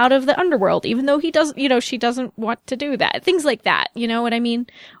come out of the underworld, even though he doesn't. She doesn't want to do that. Things like that. You know what I mean?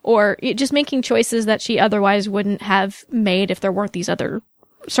 Or just making choices that she otherwise wouldn't have made if there weren't these other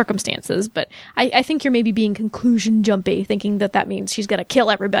circumstances. But I think you're maybe being conclusion jumpy, thinking that means she's gonna kill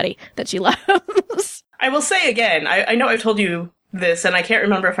everybody that she loves. I will say again, I know I've told you this, and I can't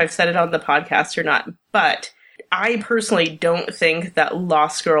remember if I've said it on the podcast or not, but I personally don't think that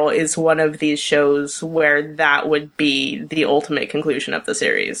Lost Girl is one of these shows where that would be the ultimate conclusion of the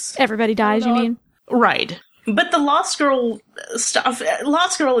series. Everybody dies, you mean? Right. But the Lost Girl stuff,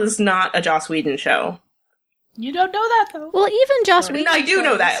 Lost Girl is not a Joss Whedon show. You don't know that, though. Well, even Joss Whedon... I do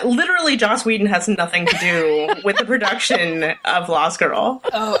know that. Literally, Joss Whedon has nothing to do with the production of Lost Girl.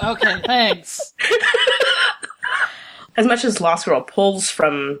 Oh, okay. Thanks. As much as Lost Girl pulls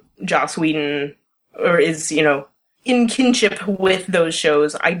from Joss Whedon, or is, in kinship with those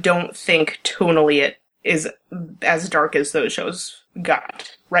shows, I don't think tonally it is as dark as those shows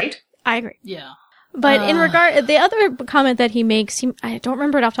got. Right? I agree. Yeah. But in regard, the other comment that he makes, I don't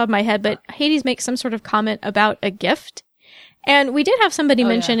remember it off the top of my head, but Hades makes some sort of comment about a gift. And we did have somebody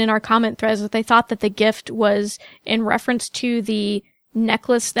mention in our comment threads that they thought that the gift was in reference to the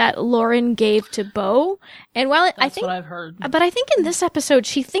necklace that Lauren gave to Bo. And while that's what I've heard. But I think in this episode,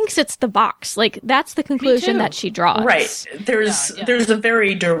 she thinks it's the box. Like, that's the conclusion that she draws. Right. There's a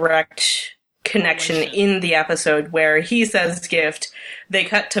very direct connection in the episode where he says gift, they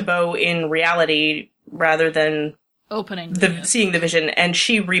cut to Bo in reality rather than opening seeing the vision, and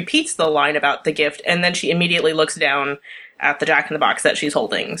she repeats the line about the gift, and then she immediately looks down at the Jack in the Box that she's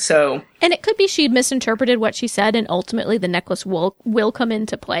holding. So, and it could be she misinterpreted what she said, and ultimately the necklace will come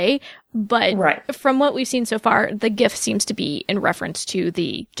into play. But from what we've seen so far, the gift seems to be in reference to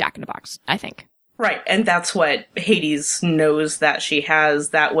the Jack in the Box, I think. Right, and that's what Hades knows that she has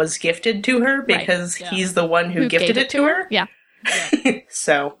that was gifted to her, because he's the one who gifted it to her. Yeah.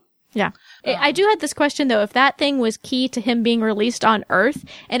 So. Yeah. I do have this question, though. If that thing was key to him being released on Earth,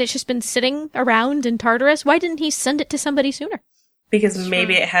 and it's just been sitting around in Tartarus, why didn't he send it to somebody sooner? Because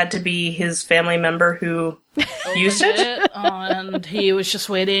maybe it had to be his family member who used it. And he was just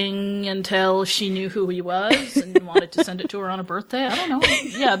waiting until she knew who he was and wanted to send it to her on her birthday. I don't know.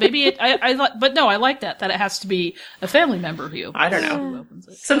 Yeah, maybe but no, I like that it has to be a family member who I don't know.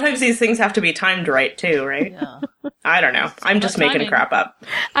 Sometimes these things have to be timed right, too, right? Yeah. I don't know. I'm just making crap up.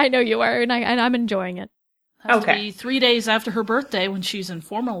 I know you are, and I'm enjoying it. Has to be 3 days after her birthday when she's in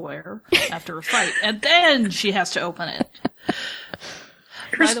formal wear after a fight, and then she has to open it.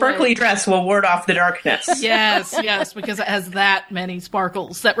 Her sparkly dress will ward off the darkness. Yes, because it has that many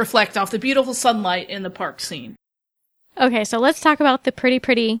sparkles that reflect off the beautiful sunlight in the park scene. Okay, so let's talk about the pretty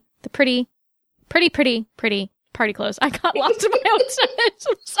party clothes. I got lost in my own sentence.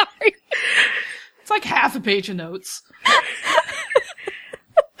 I'm sorry. It's like half a page of notes.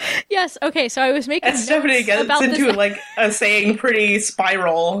 Yes, okay, so I was making notes Stephanie gets about into this. like a saying pretty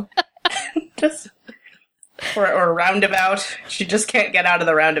spiral. Just... Or a roundabout. She just can't get out of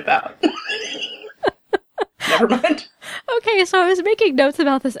the roundabout. Never mind. Okay, so I was making notes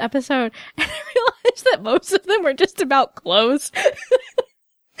about this episode, and I realized that most of them were just about clothes.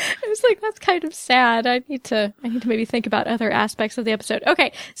 I was like, that's kind of sad. I need to maybe think about other aspects of the episode.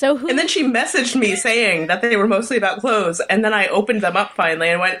 Okay, so And then she messaged me saying that they were mostly about clothes, and then I opened them up finally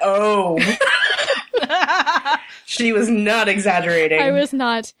and went, oh. She was not exaggerating. I was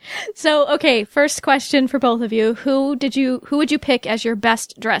not. So, okay, first question for both of you. Who would you pick as your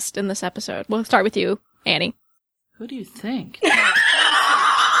best dressed in this episode? We'll start with you, Annie? Who do you think?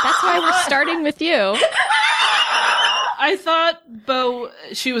 That's why we're starting with you. I thought Bo,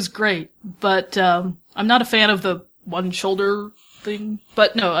 she was great, but I'm not a fan of the one shoulder thing.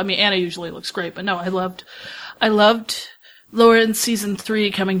 But no, I mean, Anna usually looks great. But no, I loved Lauren season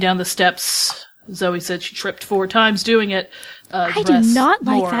 3 coming down the steps. Zoe said she tripped 4 times doing it. I do not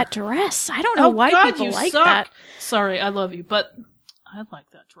like that dress. I don't know why God, people you like suck. that. Sorry, I love you, but I like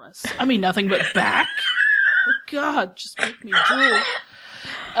that dress. I mean, nothing but back. Oh, God, just make me drool.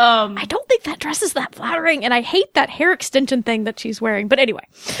 I don't think that dress is that flattering, and I hate that hair extension thing that she's wearing. But anyway.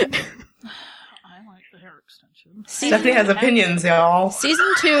 I like the hair extension. Stephanie has opinions, y'all. Season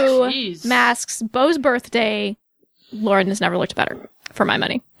 2, Jeez. Masks, Beau's birthday. Lauren has never looked better, for my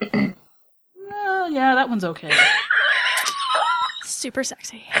money. Yeah, that one's okay. Super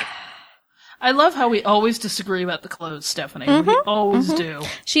sexy. I love how we always disagree about the clothes, Stephanie. We always do.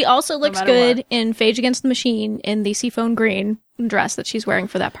 She also looks matter good what. in Phage Against the Machine in the seafoam green dress that she's wearing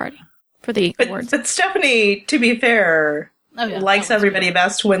for that party, for the awards. But Stephanie, to be fair, likes everybody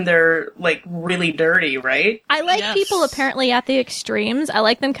best when they're, like, really dirty, right? I like people apparently at the extremes. I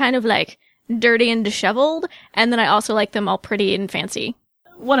like them kind of, like, dirty and disheveled, and then I also like them all pretty and fancy.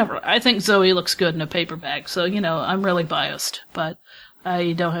 Whatever. I think Zoe looks good in a paper bag, so, I'm really biased. But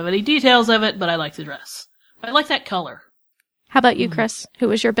I don't have any details of it, but I like the dress. I like that color. How about you, Chris? Who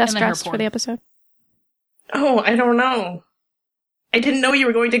was your best And the dressed hair for the episode? Oh, I don't know. I didn't know you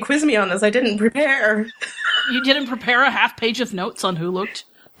were going to quiz me on this. I didn't prepare. You didn't prepare a half page of notes on who looked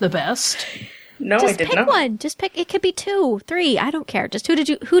the best? No, Just I did pick not. one. Just pick. It could be 2, 3. I don't care. Just who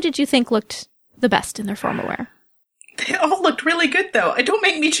did you think looked the best in their formal wear? They all looked really good, though. Don't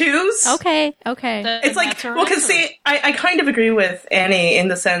make me choose. Okay. It's like, well, because see, I kind of agree with Annie in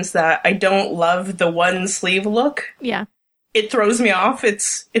the sense that I don't love the one sleeve look. Yeah. It throws me off.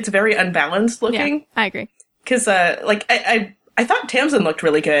 It's very unbalanced looking. Yeah, I agree. Because, I thought Tamsin looked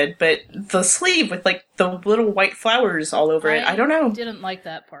really good, but the sleeve with, like, the little white flowers all over it, I don't know. I didn't like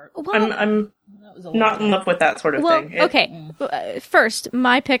that part. Well, I'm That was a not lot. in love with that sort of thing. Okay. First,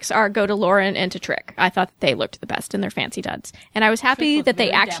 my picks are go to Lauren and to Trick. I thought that they looked the best in their fancy duds. And I was happy looked that they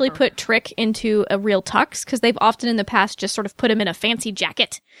very actually dapper. put Trick into a real tux, because they've often in the past just sort of put him in a fancy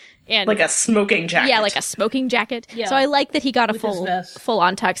jacket. And Like a smoking jacket. yeah, like a smoking jacket. Yeah. So I like that he got a With his vest. full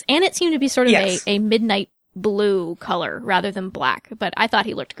on tux. And it seemed to be sort of Yes. a midnight blue color rather than black. But I thought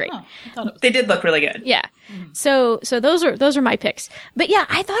he looked great. Oh, I thought it was They did look really good. Yeah. So those are my picks. But yeah,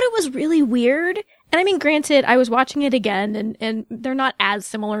 I thought it was really weird. And I mean, granted, I was watching it again and they're not as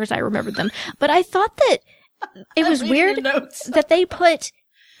similar as I remembered them. But I thought that it was reading weird your notes. that they put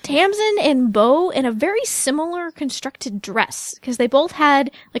Tamsin and Beau in a very similar constructed dress. Because they both had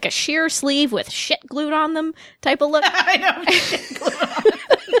like a sheer sleeve with shit glued on them type of look. I know.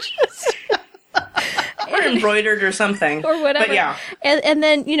 Or embroidered or something. Or whatever. But yeah. And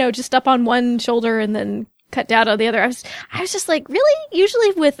then, just up on one shoulder and then cut down on the other. I was just like, really?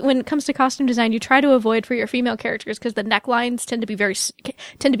 Usually when it comes to costume design, you try to avoid for your female characters because the necklines tend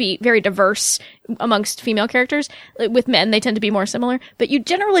to be very diverse amongst female characters. With men, they tend to be more similar, but you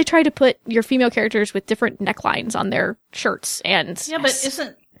generally try to put your female characters with different necklines on their shirts and Yeah, but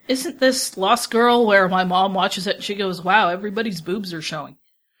isn't this Lost Girl where my mom watches it and she goes, "Wow, everybody's boobs are showing."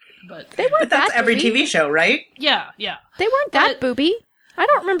 But they weren't But that's that every booby. TV show, right? yeah. They weren't that booby. I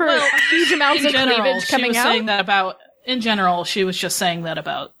don't remember huge amounts of cleavage she coming was out. saying that about. In general, she was just saying that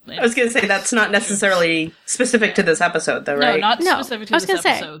about. I was going to say that's not necessarily specific to this episode, though, right? No, not No, specific I was to this gonna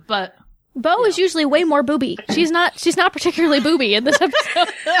say. episode, but Beau is usually way more booby. She's not particularly booby in this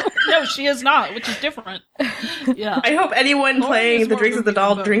episode. no, she is not, which is different. Yeah. I hope anyone Lauren playing is the more Drinks of the booby than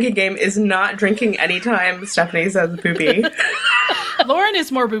Doll Beau. drinking game is not drinking anytime Stephanie says booby. Lauren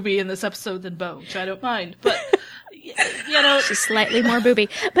is more booby in this episode than Beau, which I don't mind, but She's slightly more booby.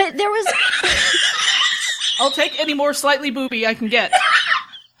 But there was I'll take any more slightly booby I can get.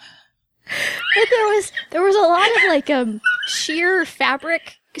 but there was a lot of like sheer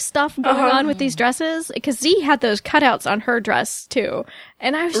fabric stuff going on with these dresses because Z had those cutouts on her dress too.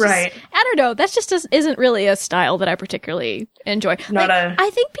 And I was just, Right. I don't know, that's just isn't really a style that I particularly enjoy. I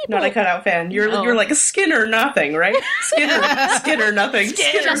think people Not a cutout fan. You're like skin or nothing, right? Skin or nothing.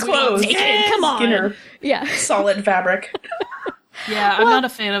 Skin or just clothes. naked. Come on. Skinner. Yeah. Solid fabric. Yeah, I'm not a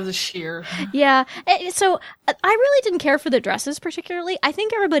fan of the sheer. Yeah. So I really didn't care for the dresses particularly. I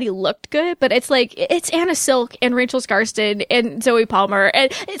think everybody looked good, but it's like, it's Anna Silk and Rachel Scarston and Zoe Palmer,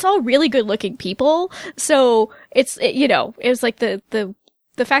 and it's all really good looking people. So it was like the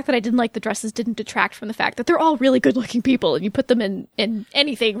fact that I didn't like the dresses didn't detract from the fact that they're all really good looking people and you put them in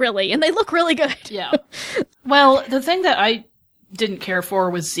anything really and they look really good. Yeah. Well, the thing that I didn't care for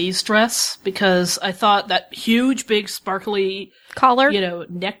was Z's dress, because I thought that huge, big, sparkly Collar?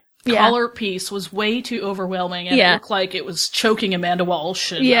 neck collar piece was way too overwhelming, and it looked like it was choking Amanda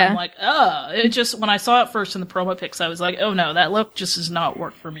Walsh, and I'm like, it just, when I saw it first in the promo pics, I was like, oh no, that look just does not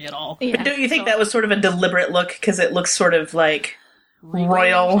work for me at all. But don't you think that was sort of a deliberate look, because it looks sort of like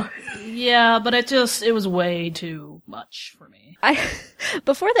royal? Yeah, but it was way too much for me.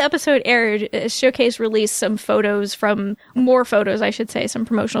 Before the episode aired, Showcase released some more photos, I should say, some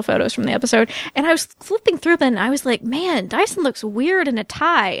promotional photos from the episode, and I was flipping through them, and I was like, man, Dyson looks weird in a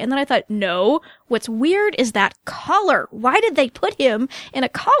tie, and then I thought, no, what's weird is that collar. Why did they put him in a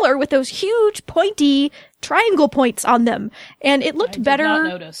collar with those huge, pointy triangle points on them? And it looked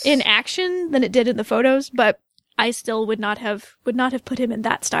better in action than it did in the photos, but I still would not have put him in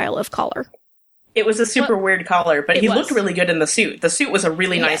that style of collar. It was a super weird collar, but he looked really good in the suit. The suit was a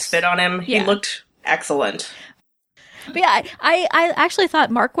really nice fit on him. He looked excellent. But yeah, I actually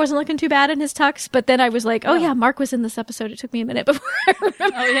thought Mark wasn't looking too bad in his tux, but then I was like, oh yeah, Mark was in this episode. It took me a minute before I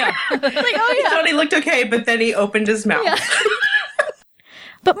remembered. Oh yeah. I thought he looked okay, but then he opened his mouth. Yeah.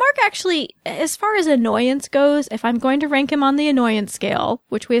 But Mark actually, as far as annoyance goes, if I'm going to rank him on the annoyance scale,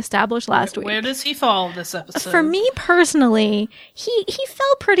 which we established last week. Where does he fall this episode? For me personally, he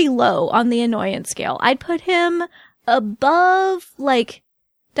fell pretty low on the annoyance scale. I'd put him above,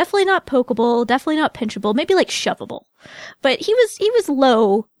 definitely not pokeable, definitely not pinchable, maybe shovable. But he was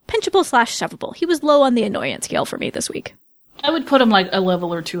low, pinchable / shovable. He was low on the annoyance scale for me this week. I would put him a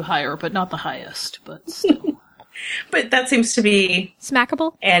level or two higher, but not the highest, but still. But that seems to be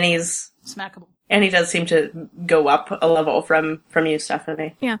smackable. Annie's smackable. Annie does seem to go up a level from you,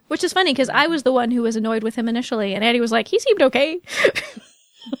 Stephanie. Yeah, which is funny because I was the one who was annoyed with him initially, and Annie was like, he seemed okay.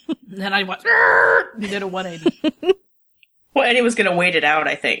 Then I went, he did a 180. Well, Annie was going to wait it out,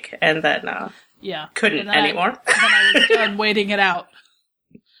 I think, and then couldn't anymore. Then I was done waiting it out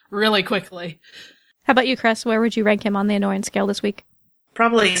really quickly. How about you, Chris? Where would you rank him on the annoyance scale this week?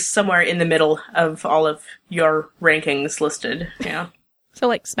 Probably somewhere in the middle of all of your rankings listed, yeah. So,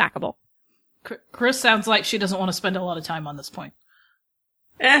 smackable. Chris sounds like she doesn't want to spend a lot of time on this point.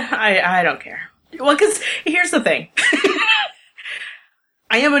 I don't care. Well, because here's the thing.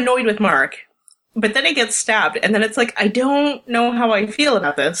 I am annoyed with Mark, but then he gets stabbed, and then it's I don't know how I feel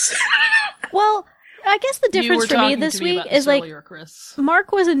about this. Well, I guess the difference for me this week is earlier, Chris.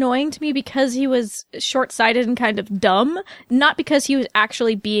 Mark was annoying to me because he was short-sighted and kind of dumb, not because he was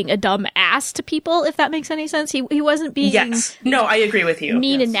actually being a dumb ass to people, if that makes any sense. He wasn't being No, I agree with you.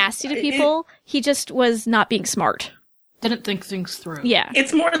 Mean and nasty to people. He just was not being smart. Didn't think things through. Yeah.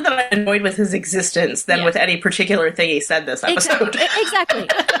 It's more that I'm annoyed with his existence than with any particular thing he said this episode. Exactly.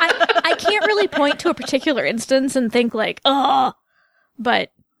 I can't really point to a particular instance and think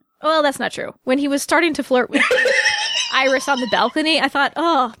but well, that's not true. When he was starting to flirt with Iris on the balcony, I thought,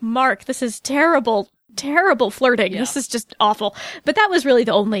 oh, Mark, this is terrible, terrible flirting. Yeah. This is just awful. But that was really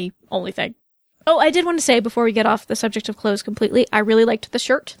the only thing. Oh, I did want to say, before we get off the subject of clothes completely, I really liked the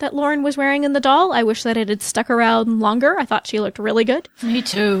shirt that Lauren was wearing in the doll. I wish that it had stuck around longer. I thought she looked really good. Me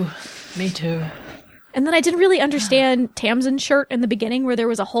too. And then I didn't really understand Tamsin's shirt in the beginning where there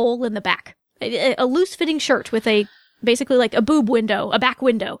was a hole in the back. A loose-fitting shirt with basically a boob window, a back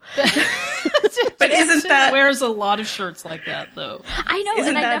window. But isn't that... wears a lot of shirts like that, though. I know,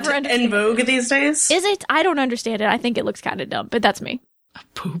 isn't and I never understand. In vogue these days? Is it? I don't understand it. I think it looks kind of dumb, but that's me. A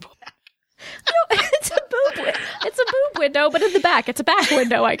boob. No, it's a boob window, but in the back, it's a back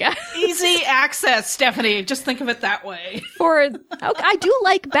window, I guess. Easy access, Stephanie. Just think of it that way. I do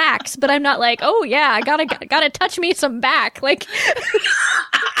like backs, but I'm not oh yeah, I gotta touch me some back,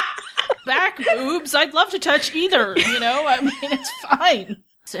 back boobs. I'd love to touch either. I mean, it's fine.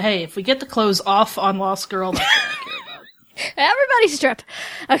 So, hey, if we get the clothes off on Lost Girl, that's what I care about. Everybody strip.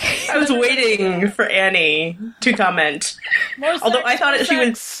 Okay. I was waiting for Annie to comment. Although I thought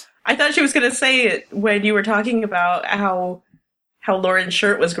she was going to say it when you were talking about how Lauren's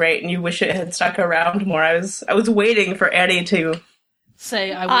shirt was great and you wish it had stuck around more. I was waiting for Annie to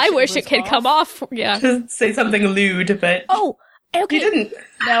say, I wish it could come off. Yeah. To say something lewd, but okay. You didn't.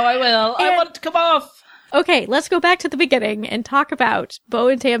 No, I will. I want it to come off. Okay, let's go back to the beginning and talk about Bo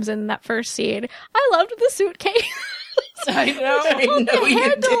and Tamsin in that first scene. I loved the suitcase. I know you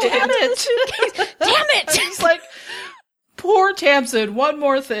did. Damn it! It's poor Tamsin, one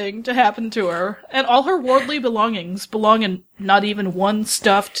more thing to happen to her, and all her worldly belongings belong in not even one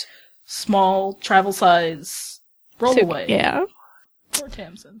stuffed, small, travel size rollaway. Yeah. Poor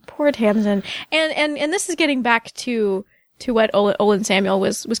Tamsin. And this is getting back to what Olin Samuel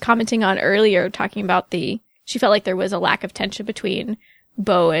was commenting on earlier, talking about she felt like there was a lack of tension between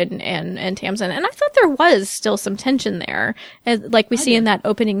Bo and Tamsin. And I thought there was still some tension there. Like we see in that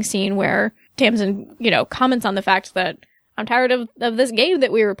opening scene where Tamsin, comments on the fact that I'm tired of this game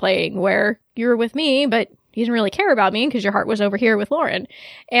that we were playing where you were with me, but you didn't really care about me because your heart was over here with Lauren.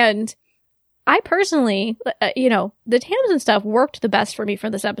 And I personally, the Tamsin stuff worked the best for me for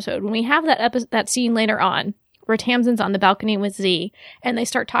this episode. When we have that scene later on where Tamsin's on the balcony with Z and they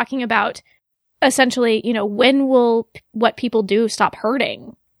start talking about essentially, when will what people do stop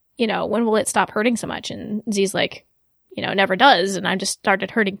hurting? When will it stop hurting so much? And Z's like, it never does. And I just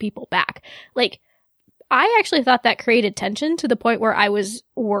started hurting people back. Like, I actually thought that created tension to the point where I was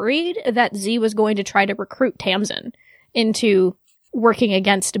worried that Z was going to try to recruit Tamsin into working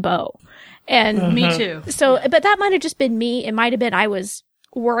against Bo. And me too. So, but that might have just been me. It might have been I was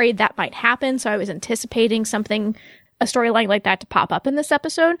worried that might happen. So I was anticipating a storyline like that to pop up in this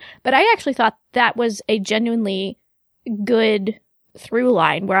episode. But I actually thought that was a genuinely good through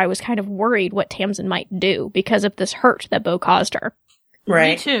line where I was kind of worried what Tamsin might do because of this hurt that Bo caused her.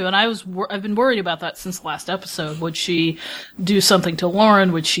 Right. Me too. And I've been worried about that since the last episode. Would she do something to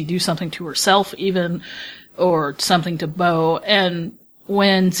Lauren? Would she do something to herself even? Or something to Bo? And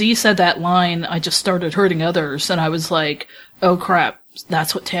when Z said that line, I just started hurting others. And I was like, oh crap,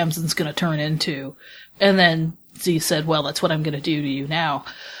 that's what Tamsin's going to turn into. And then Z said, well, that's what I'm going to do to you now.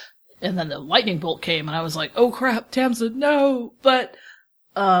 And then the lightning bolt came and I was like, oh crap, Tamsin, no. But,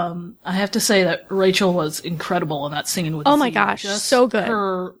 I have to say that Rachel was incredible in that scene with Oh Z. my gosh, just so good.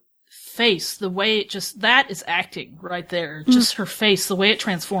 Her face, the way that is acting right there. Just her face, the way it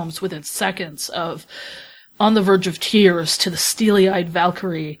transforms within seconds of on the verge of tears to the steely-eyed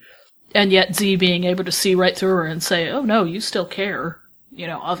Valkyrie, and yet Z being able to see right through her and say, oh no, you still care,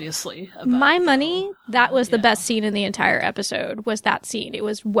 obviously. My money, that was the best scene in the entire episode, was that scene. It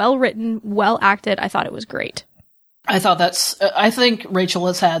was well written, well acted. I thought it was great. I think Rachel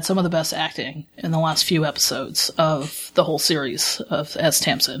has had some of the best acting in the last few episodes of the whole series as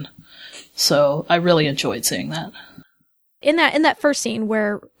Tamsin. So I really enjoyed seeing that. In that first scene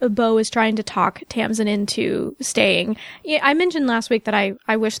where Bo is trying to talk Tamsin into staying, I mentioned last week that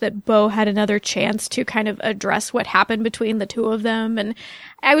I wish that Bo had another chance to kind of address what happened between the two of them. And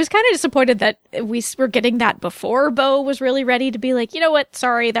I was kind of disappointed that we were getting that before Bo was really ready to be like, you know what,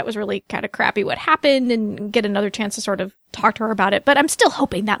 sorry, that was really kind of crappy what happened, and get another chance to sort of talk to her about it. But I'm still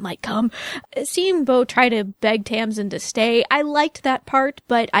hoping that might come. Seeing Bo try to beg Tamsin to stay, I liked that part,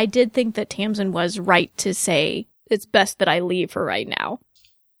 but I did think that Tamsin was right to say, it's best that I leave for right now.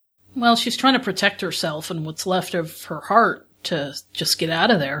 Well, she's trying to protect herself and what's left of her heart to just get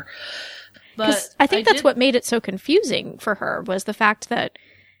out of there. But I think that's what made it so confusing for her, was the fact that,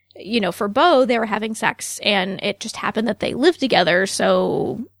 for Bo, they were having sex and it just happened that they lived together,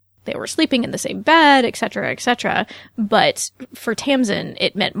 so they were sleeping in the same bed, etc., etc. But for Tamsin,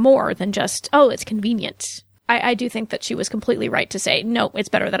 it meant more than just, oh, it's convenient. I do think that she was completely right to say, no, it's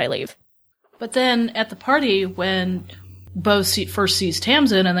better that I leave. But then at the party, when Bo first sees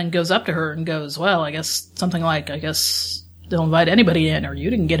Tamsin and then goes up to her and goes, well, I guess they'll invite anybody in, or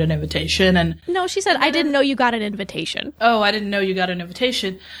you didn't get an invitation. And no, she said, I didn't know you got an invitation. Oh, I didn't know you got an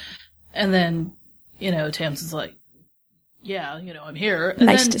invitation. And then, Tamsin's like, yeah, I'm here. And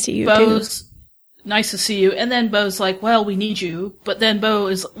nice to see you, too. Nice to see you. And then Bo's like, well, we need you. But then Bo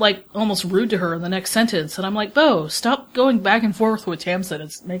is like almost rude to her in the next sentence. And I'm like, Bo, stop going back and forth with Tamsin.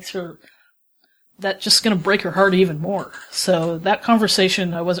 It makes her... That's just going to break her heart even more. So that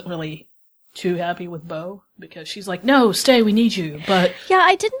conversation, I wasn't really too happy with Bo, because she's like, no, stay, we need you. But yeah,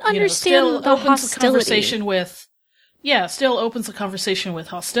 I didn't understand the hostility. Still opens the conversation with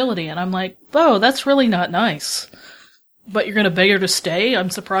hostility. And I'm like, Bo, that's really not nice. But you're going to beg her to stay?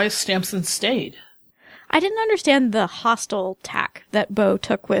 I'm surprised Tamsin stayed. I didn't understand the hostile tack that Bo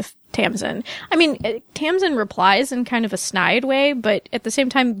took with Tamsin. I mean, Tamsin replies in kind of a snide way, but at the same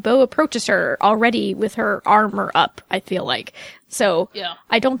time, Bo approaches her already with her armor up, I feel like. So, yeah.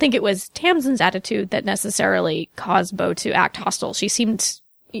 I don't think it was Tamsin's attitude that necessarily caused Bo to act hostile. She seemed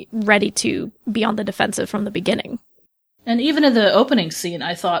ready to be on the defensive from the beginning. And even in the opening scene,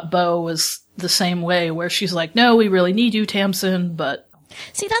 I thought Bo was the same way, where she's like, no, we really need you, Tamsin, but...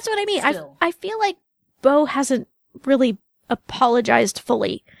 See, that's what I mean. I feel like Bo hasn't really apologized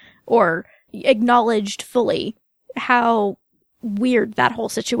fully or acknowledged fully how weird that whole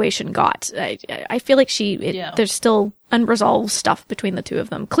situation got. I feel like there's still unresolved stuff between the two of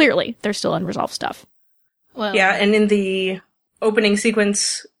them. Clearly, there's still unresolved stuff. Well, yeah, and in the opening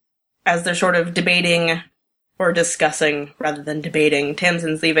sequence, as they're sort of debating or discussing rather than debating,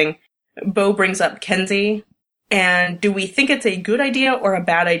 Tamsin's leaving, Bo brings up Kenzie. And do we think it's a good idea or a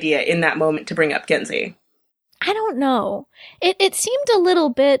bad idea in that moment to bring up Kenzie? I don't know. It seemed a little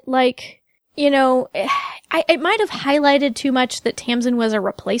bit like, it might have highlighted too much that Tamsin was a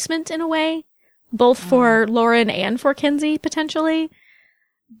replacement in a way, both for Lauren and for Kinsey, potentially.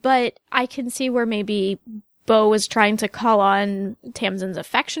 But I can see where maybe Bo was trying to call on Tamsin's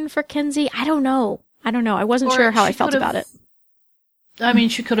affection for Kinsey. I don't know. I wasn't sure how I felt about it. I mean,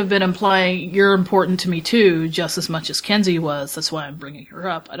 she could have been implying, you're important to me too, just as much as Kinsey was. That's why I'm bringing her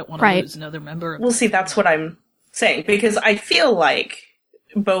up. I don't want to lose another member. Well, see, that's what I'm saying, because I feel like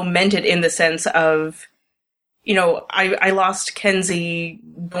Bo meant it in the sense of, I lost Kinsey,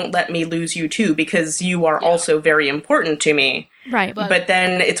 don't let me lose you too, because you are also very important to me. Right. But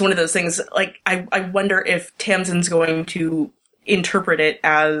then it's one of those things, like, I wonder if Tamsin's going to interpret it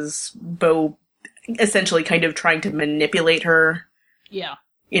as Bo essentially kind of trying to manipulate her. Yeah.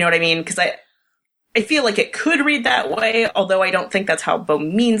 You know what I mean? Because I feel like it could read that way, although I don't think that's how Bo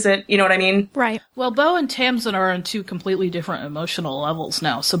means it. You know what I mean? Right. Well, Bo and Tamsin are on two completely different emotional levels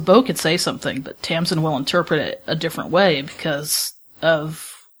now. So Bo could say something, but Tamsin will interpret it a different way because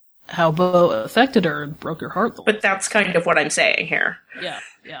of how Bo affected her and broke her heart. But that's kind of what I'm saying here. Yeah.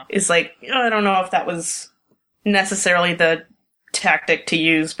 It's like, I don't know if that was necessarily the tactic to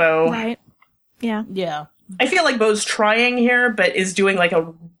use, Bo. Right. Yeah. Yeah. I feel like Bo's trying here, but is doing like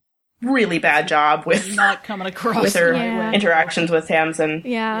a really bad job with not coming across with her way. interactions with Tamsin.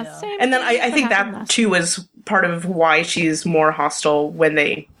 Yeah. Same And then thing I think that too is part of why she's more hostile when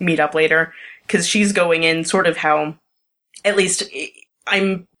they meet up later, because she's going in sort of how, at least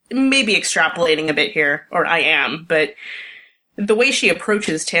I'm maybe extrapolating a bit here, or I am, but the way she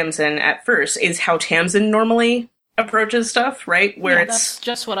approaches Tamsin at first is how Tamsin normally approaches stuff, right? Where it's that's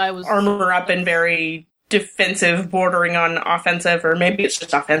just what I was armor up and very defensive, bordering on offensive, or maybe it's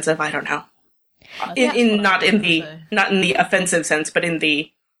just offensive. I don't know. Not in the offensive sense, but in the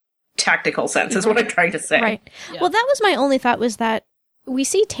tactical sense is what I'm trying to say. Right. Yeah. Well, that was my only thought, was that we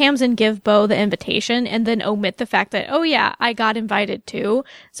see Tamsin give Bo the invitation and then omit the fact that, oh yeah, I got invited too.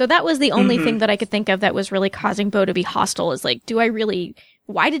 So that was the only thing that I could think of that was really causing Bo to be hostile, is like,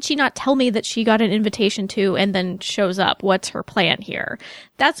 why did she not tell me that she got an invitation too and then shows up? What's her plan here?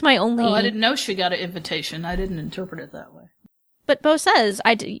 That's my only... Oh, I didn't know she got an invitation. I didn't interpret it that way. But Bo says,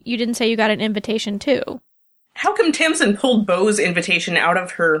 you didn't say you got an invitation too. How come Tamsin pulled Bo's invitation out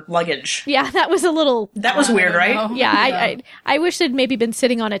of her luggage? Yeah, that was a little... That was weird, right? Yeah, I wish it had maybe been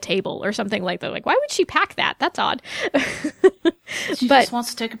sitting on a table or something like that. Like, why would she pack that? That's odd. She just wants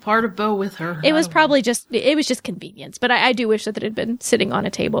to take a part of Bo with her. It was probably just convenience, but I do wish that it had been sitting on a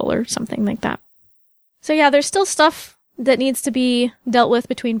table or something like that. So yeah, there's still stuff that needs to be dealt with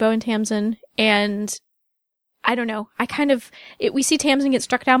between Bo and Tamsin, and I don't know. We see Tamsin get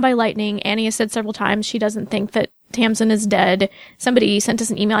struck down by lightning. Annie has said several times she doesn't think that Tamsin is dead. Somebody sent us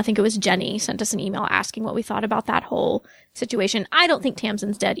an email, I think it was Jenny, sent us an email asking what we thought about that whole situation. I don't think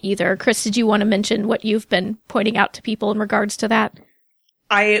Tamsin's dead either. Chris, did you want to mention what you've been pointing out to people in regards to that?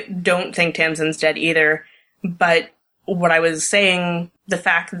 I don't think Tamsin's dead either, but what I was saying, the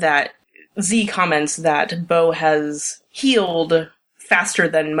fact that Z comments that Bo has healed faster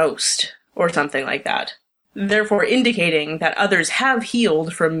than most, or something like that, therefore indicating that others have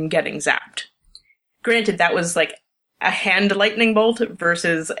healed from getting zapped. Granted, that was like a hand lightning bolt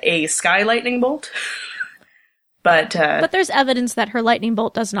versus a sky lightning bolt. But there's evidence that her lightning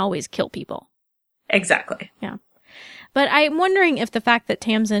bolt doesn't always kill people. Exactly. Yeah. But I'm wondering if the fact that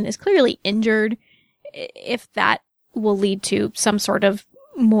Tamsin is clearly injured, if that will lead to some sort of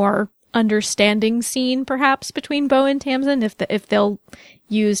more understanding scene, perhaps, between Bo and Tamsin, if they'll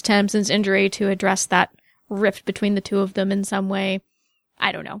use Tamsin's injury to address that rift between the two of them in some way.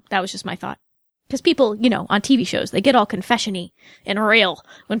 I don't know. That was just my thought. Because people, on TV shows, they get all confession-y and real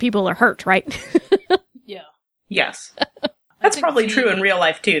when people are hurt, right? Yeah. Yes. That's probably true in real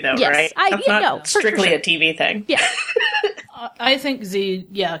life too, though, yes, right? That's not strictly sure. a TV thing. Yeah. I think Z,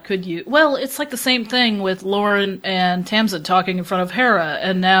 could you... Well, it's like the same thing with Lauren and Tamsin talking in front of Hera,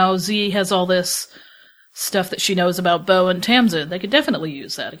 and now Z has all this stuff that she knows about Bo and Tamsin. They could definitely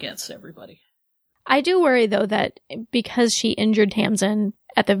use that against everybody. I do worry, though, that because she injured Tamsin,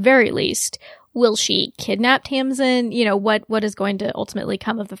 at the very least, will she kidnap Tamsin? What is going to ultimately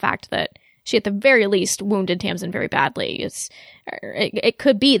come of the fact that she, at the very least, wounded Tamsin very badly? It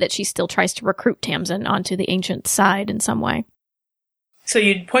could be that she still tries to recruit Tamsin onto the ancient side in some way. So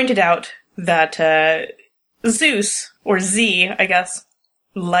you pointed out that Zeus, or Z, I guess,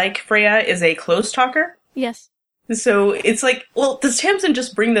 like Freya, is a close talker? Yes. So it's like, well, does Tamsin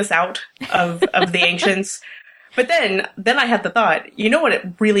just bring this out of the ancients? But then I had the thought, you know what it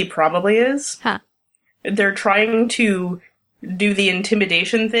really probably is? Huh. They're trying to do the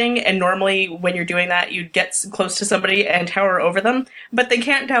intimidation thing, and normally when you're doing that, you'd get close to somebody and tower over them, but they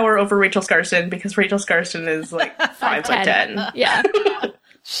can't tower over Rachel Scarston because Rachel Scarston is like 5'10". Yeah.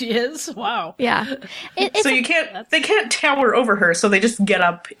 She is? Wow. Yeah. So they can't tower over her, so they just get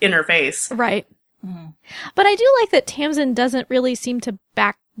up in her face. Right. But I do like that Tamsin doesn't really seem to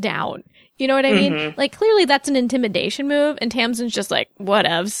back down. You know what I mean? Like, clearly that's an intimidation move, and Tamsin's just like,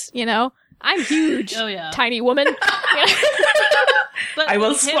 whatevs, you know? I'm huge, tiny woman. But I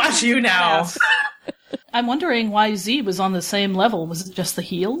will squash you now. I'm wondering why Z was on the same level. Was it just the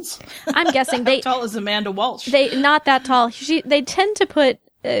heels? I'm guessing How tall is Amanda Walsh? They not that tall. They tend to put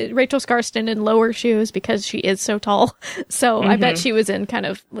Rachel Scarston in lower shoes because she is so tall. So I bet she was in kind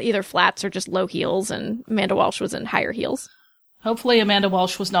of either flats or just low heels, and Amanda Walsh was in higher heels. Hopefully Amanda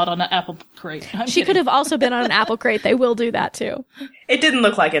Walsh was not on an apple crate. She could have also been on an apple crate. They will do that too. It didn't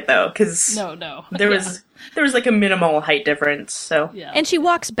look like it though, because no. there was like a minimal height difference. So and she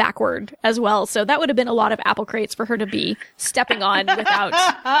walks backward as well, so that would have been a lot of apple crates for her to be stepping on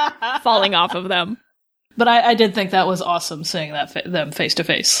without falling off of them. But I did think that was awesome, seeing them face to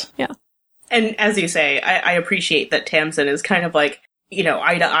face. Yeah, and as you say, I appreciate that Tamsin is kind of like, you know,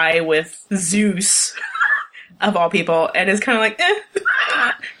 eye to eye with Zeus. Of all people, and is kind of like,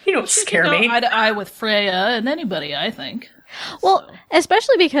 you don't scare me. Eye to eye with Freya and anybody, I think. Well,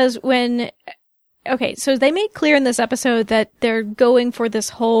 especially because so they made clear in this episode that they're going for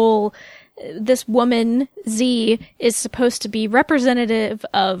this woman, Z, is supposed to be representative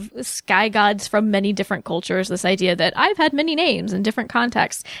of sky gods from many different cultures. This idea that I've had many names in different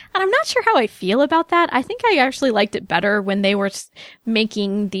contexts. And I'm not sure how I feel about that. I think I actually liked it better when they were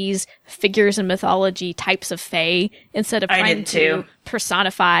making these figures in mythology types of Fae instead of trying to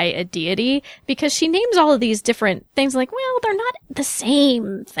personify a deity, because she names all of these different things like, well, they're not the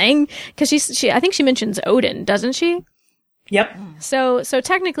same thing. Because I think she mentions Odin, doesn't she? Yep. So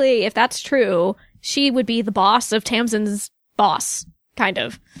technically, if that's true, she would be the boss of Tamsin's boss, kind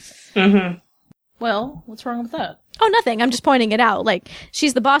of. Mm-hmm. Well, what's wrong with that? Oh, nothing. I'm just pointing it out. Like,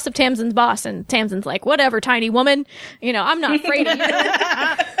 she's the boss of Tamsin's boss, and Tamsin's like, whatever, tiny woman. You know, I'm not afraid of you.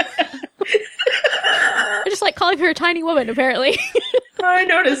 I just like calling her a tiny woman, apparently. I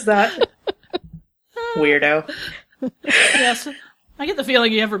noticed that. Weirdo. Yes. I get the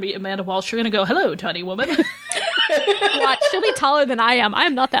feeling you ever meet Amanda Walsh, you're going to go, hello, tiny woman. Watch, she'll be taller than I am. I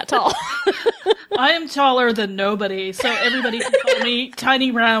am not that tall. I am taller than nobody, so everybody can call me tiny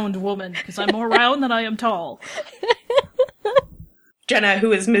round woman, because I'm more round than I am tall. Jenna,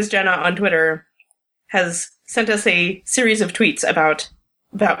 who is Ms. Jenna on Twitter, has sent us a series of tweets about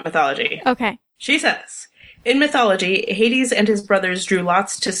mythology. Okay. She says, in mythology, Hades and his brothers drew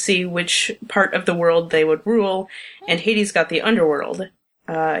lots to see which part of the world they would rule, and Hades got the underworld.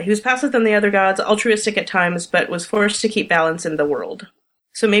 He was passive than the other gods, altruistic at times, but was forced to keep balance in the world.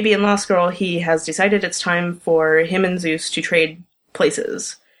 So maybe in Lost Girl, he has decided it's time for him and Zeus to trade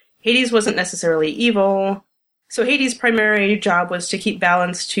places. Hades wasn't necessarily evil, so Hades' primary job was to keep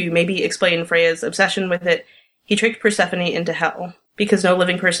balance to maybe explain Freya's obsession with it. He tricked Persephone into hell. Because no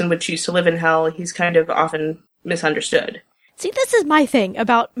living person would choose to live in hell, he's kind of often misunderstood. See, this is my thing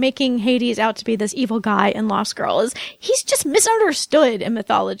about making Hades out to be this evil guy in Lost Girl, is he's just misunderstood in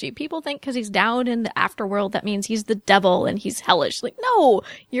mythology. People think because he's down in the afterworld, that means he's the devil and he's hellish. Like, no,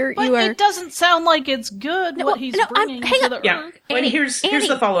 you are. It doesn't sound like it's good what he's bringing to the earth. And here's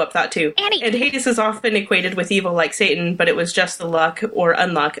the follow-up thought, too. And Hades is often equated with evil like Satan, but it was just the luck or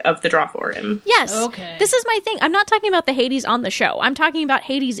unluck of the draw for him. Yes. Okay. This is my thing. I'm not talking about the Hades on the show. I'm talking about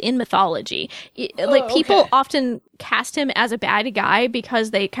Hades in mythology. People often cast him as a bad guy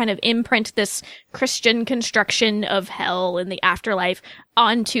because they kind of imprint this Christian construction of hell and the afterlife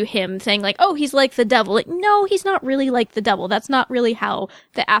onto him, saying like, oh, he's like the devil. Like, no, he's not really like the devil. That's not really how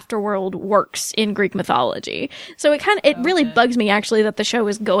the afterworld works in Greek mythology. So it really bugs me actually that the show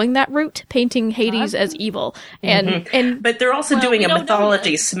is going that route, painting Hades as evil. And but they're also doing a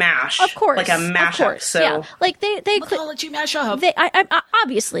mythology smash, of course, like a mashup. So yeah, like they mythology mashup. I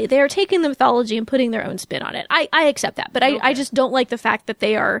obviously they are taking the mythology and putting their own spin on it. I accept that, but I just don't like the fact that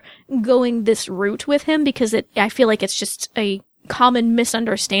they are going this route with him, because I feel like it's just a common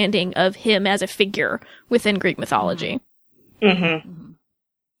misunderstanding of him as a figure within Greek mythology. Mm-hmm.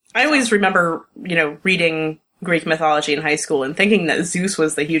 I always remember, reading Greek mythology in high school and thinking that Zeus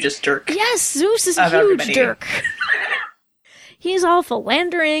was the hugest jerk. Yes, Zeus is a huge jerk. He's all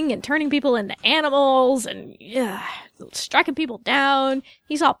philandering and turning people into animals and striking people down.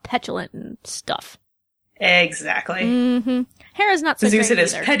 He's all petulant and stuff. Exactly. Mm-hmm. Hera's not so Zeus great and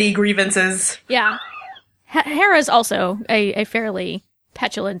his either. petty grievances. Yeah. Hera's also a fairly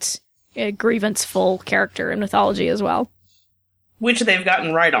petulant, grievance-full character in mythology as well. Which they've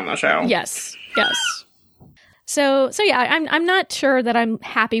gotten right on the show. Yes. So yeah, I'm not sure that I'm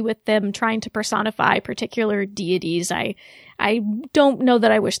happy with them trying to personify particular deities. I don't know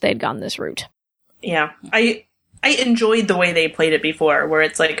that I wish they'd gone this route. Yeah. I enjoyed the way they played it before, where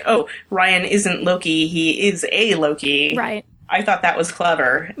it's like, oh, Ryan isn't Loki, he is a Loki. Right. I thought that was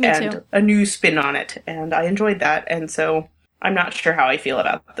clever. Me and too. a new spin on it, and I enjoyed that, and so I'm not sure how I feel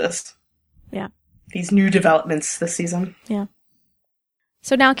about this. Yeah. These new developments this season. Yeah.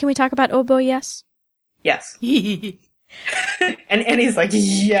 So now can we talk about Oh Boy Yes? Yes. And Annie's like,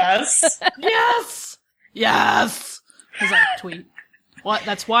 yes. Yes! Yes! As I tweet. What?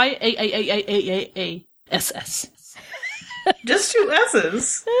 That's YAAAAAASS. Just 2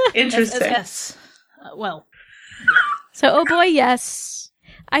 S's. Interesting. SSS. Well. So Oh Boy Yes.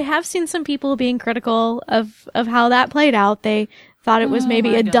 I have seen some people being critical of how that played out. They thought it was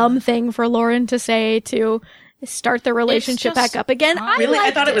maybe a dumb thing for Lauren to say to start the relationship back up again.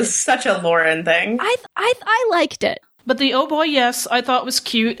 I thought it was such a Lauren thing. I liked it. But the Oh Boy Yes I thought was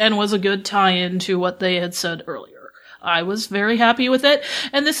cute and was a good tie-in to what they had said earlier. I was very happy with it,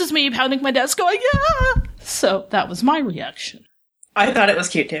 and this is me pounding my desk going, yeah! So that was my reaction. I thought it was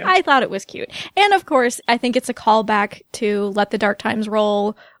cute too. I thought it was cute. And of course, I think it's a callback to Let the Dark Times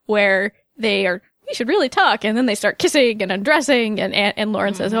Roll, where we should really talk, and then they start kissing and undressing, and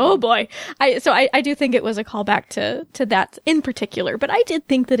Lauren says, oh boy. I do think it was a callback to that in particular, but I did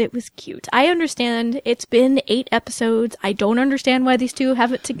think that it was cute. I understand it's been 8 episodes. I don't understand why these two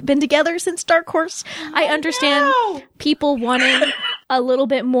haven't been together since Dark Horse. I understand people wanting a little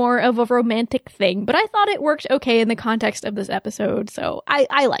bit more of a romantic thing, but I thought it worked okay in the context of this episode, so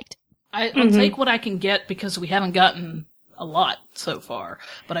I liked it. I'll take what I can get because we haven't gotten a lot so far,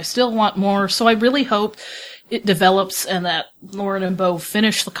 but I still want more, so I really hope it develops and that Lauren and Bo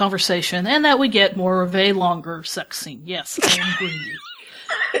finish the conversation and that we get more of a longer sex scene. Yes, I agree.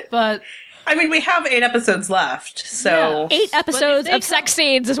 But I mean, we have 8 episodes left, so... Yeah. 8 episodes of sex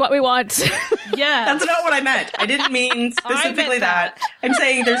scenes is what we want. Yeah. That's not what I meant. I didn't mean specifically that. I'm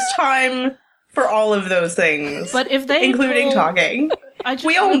saying there's time for all of those things. But if they including talking.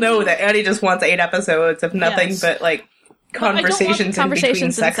 We all know that Annie just wants 8 episodes of nothing but, like, conversations in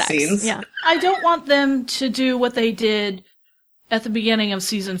between sex scenes. Yeah. I don't want them to do what they did at the beginning of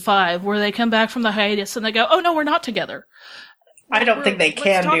season 5, where they come back from the hiatus and they go, oh no, we're not together. I don't think they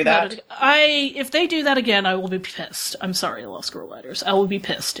can do that. If they do that again, I will be pissed. I'm sorry, Lost Girl writers. I will be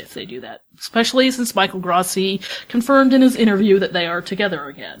pissed if they do that. Especially since Michael Grassi confirmed in his interview that they are together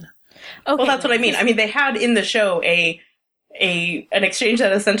again. Okay. Well, that's what I mean. I mean, they had in the show an exchange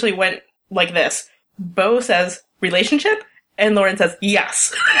that essentially went like this. Bo says, relationship? And Lauren says,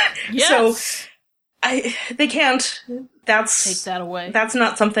 yes. Yes. So, they can't, take that away. That's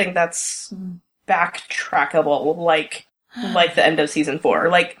not something that's backtrackable like the end of season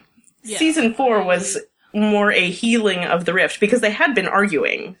 4. Season 4 was more a healing of the rift because they had been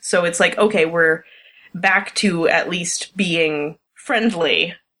arguing. So it's like, okay, we're back to at least being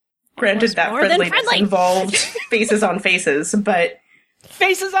friendly. Granted, that friendliness involved faces on faces, but...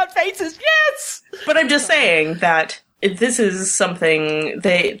 Faces on faces, yes! But I'm just saying that this is something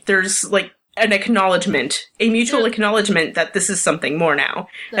there's like an acknowledgement, a mutual acknowledgement that this is something more now,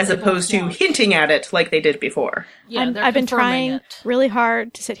 as opposed to hinting at it like they did before. Yeah, I've been trying really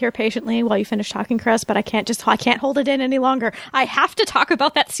hard to sit here patiently while you finish talking, Chris, but I can't hold it in any longer. I have to talk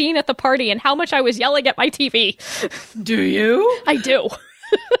about that scene at the party and how much I was yelling at my TV. Do you? I do.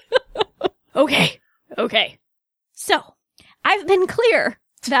 Okay. So, I've been clear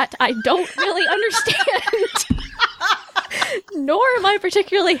that I don't really understand, nor am I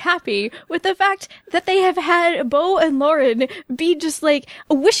particularly happy with the fact that they have had Bo and Lauren be just like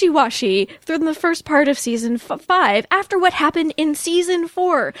wishy-washy through the first part of season 5 after what happened in season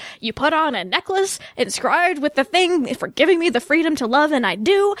 4. You put on a necklace inscribed with the thing for giving me the freedom to love, and I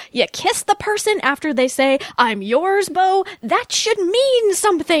do. You kiss the person after they say, I'm yours, Bo. That should mean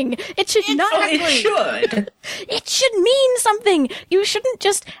something. It should not. It should. It should mean something. You shouldn't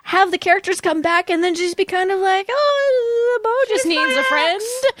just have the characters come back and then just be kind of like, oh, Bo just needs a friend.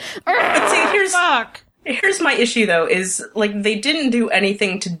 But see, here's my issue though, is like they didn't do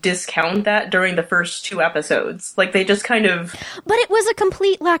anything to discount that during the first 2 episodes. Like they just kind of. But it was a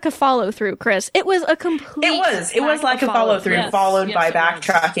complete lack of follow through, Chris. It was a complete. It was lack of follow through, followed by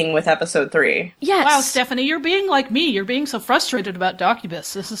backtracking with episode 3. Yes. Wow, Stephanie, you're being like me. You're being so frustrated about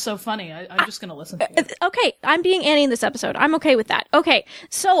Docubus. This is so funny. I'm just going to listen to you. Okay, I'm being Annie in this episode. I'm okay with that. Okay,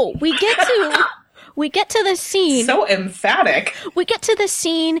 so we get to we get to the scene. So emphatic. We get to the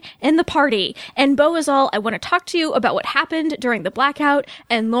scene in the party, and Beau is all, I want to talk to you about what happened during the blackout,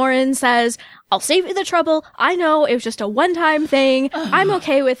 and Lauren says, I'll save you the trouble. I know it was just a one-time thing. I'm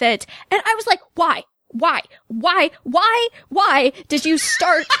okay with it. And I was like, why? Why did you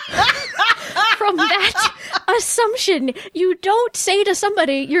start from that assumption? You don't say to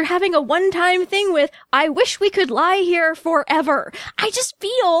somebody you're having a one-time thing with, I wish we could lie here forever. I just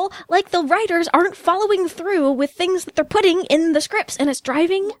feel like the writers aren't following through with things that they're putting in the scripts, and it's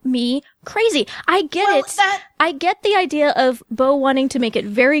driving me crazy. I get I get the idea of Beau wanting to make it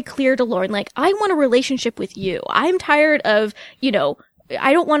very clear to Lauren, like, I want a relationship with you. I'm tired of,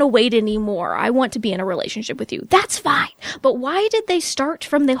 I don't want to wait anymore. I want to be in a relationship with you. That's fine. But why did they start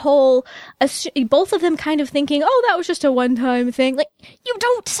from the whole, both of them kind of thinking, oh, that was just a one-time thing? Like, you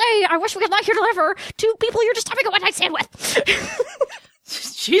don't say, I wish we could lie here forever to people you're just having a one-night stand with.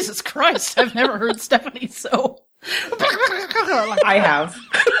 Jesus Christ, I've never heard Stephanie so... I have.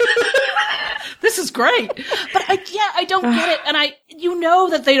 This is great. But I don't get it. And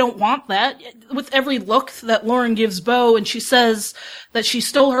that they don't want that. With every look that Lauren gives Beau, and she says that she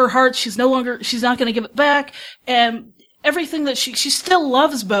stole her heart, she's not going to give it back. And everything that she still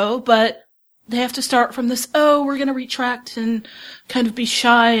loves Beau, but they have to start from this, we're going to retract and kind of be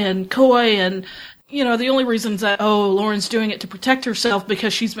shy and coy. And, the only reasons that, Lauren's doing it to protect herself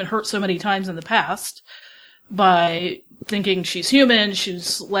because she's been hurt so many times in the past. By thinking she's human,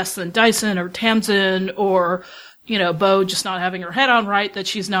 she's less than Dyson or Tamsin, or, Beau just not having her head on right, that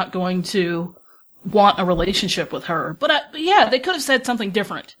she's not going to want a relationship with her. But they could have said something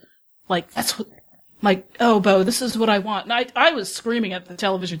different. Like, Beau, this is what I want. And I was screaming at the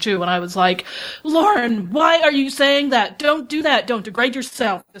television too, and I was like, Lauren, why are you saying that? Don't do that. Don't degrade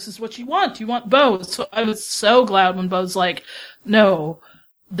yourself. This is what you want. You want Beau. So I was so glad when Beau's like, no,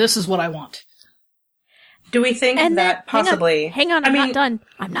 this is what I want. Do we think that possibly... Hang on, I'm not done.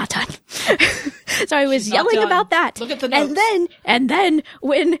 I'm not done. So I was yelling about that. Look at the notes. And then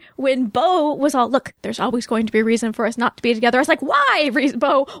when Beau was all, look, there's always going to be a reason for us not to be together. I was like, why,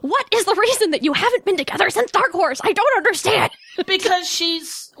 Beau? What is the reason that you haven't been together since Dark Horse? I don't understand. Because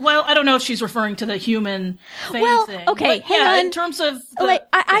she's, I don't know if she's referring to the human thing. Okay, but hang on. In terms of...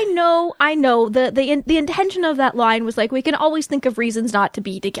 I know the intention of that line was like, we can always think of reasons not to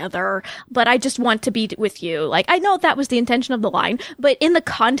be together, but I just want to be with you. Like, I know that was the intention of the line, but in the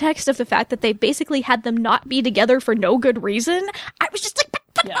context of the fact that they basically had them not be together for no good reason, I was just like,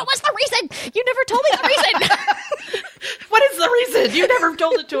 but what was the reason? You never told me the reason. What is the reason? You never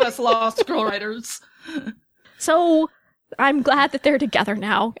told it to us, Lost Girl writers. So... I'm glad that they're together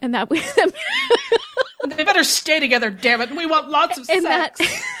now, and that we... They better stay together, damn it. We want lots of sex.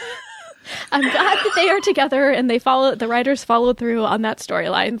 I'm glad that they are together, and the writers followed through on that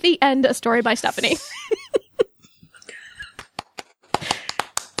storyline. The end, a story by Stephanie.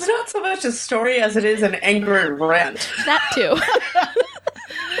 It's not so much a story as it is an angry rant. That too.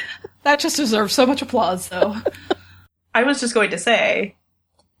 That just deserves so much applause, though. I was just going to say...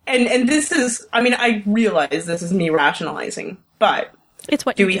 And this is, I realize this is me rationalizing, but it's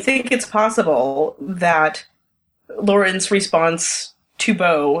what do we think it's possible that Lauren's response to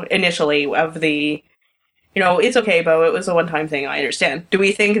Beau initially of the, it's okay, Beau, it was a one-time thing, I understand. Do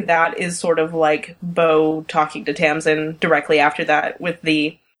we think that is sort of like Beau talking to Tamsin directly after that with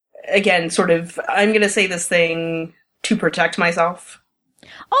the, again, sort of, I'm going to say this thing to protect myself?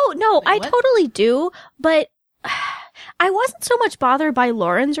 Oh, no, I totally do, but... I wasn't so much bothered by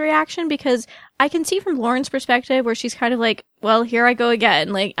Lauren's reaction because I can see from Lauren's perspective where she's kind of like, well, here I go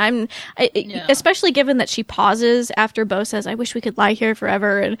again. Like, especially given that she pauses after Beau says, I wish we could lie here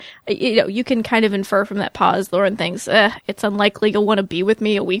forever. And, you can kind of infer from that pause, Lauren thinks, it's unlikely you'll want to be with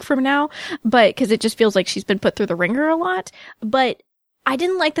me a week from now. But, cause it just feels like she's been put through the ringer a lot. But I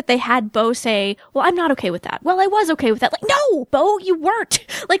didn't like that they had Beau say, well, I'm not okay with that. Well, I was okay with that. Like, no, Beau, you weren't.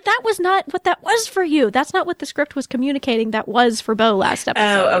 Like, that was not what that was for you. That's not what the script was communicating that was for Beau last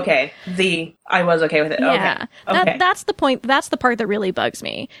episode. Oh, okay. I was okay with it. Yeah. Okay. That's the point. That's the part that really bugs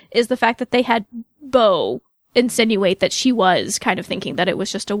me, is the fact that they had Beau insinuate that she was kind of thinking that it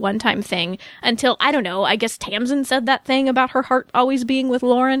was just a one-time thing until, I don't know, I guess Tamsin said that thing about her heart always being with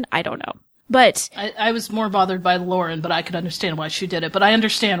Lauren. I don't know. But I was more bothered by Lauren, but I could understand why she did it. But I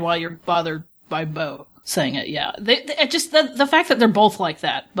understand why you're bothered by Beau saying it. Yeah, the fact that they're both like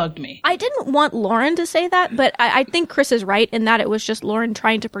that bugged me. I didn't want Lauren to say that, but I think Chris is right in that it was just Lauren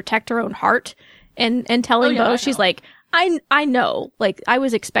trying to protect her own heart and telling Beau, she's like, I know, like, I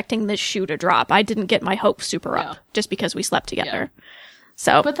was expecting this shoe to drop. I didn't get my hopes super up just because we slept together. Yeah.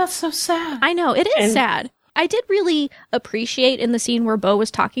 So, but that's so sad. I know it is sad. I did really appreciate in the scene where Bo was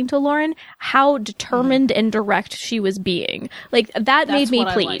talking to Lauren how determined and direct she was being. Like, that made me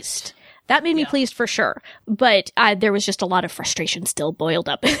pleased. That made me pleased for sure. But there was just a lot of frustration still boiled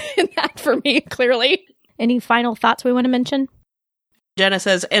up in that for me, clearly. Any final thoughts we want to mention? Jenna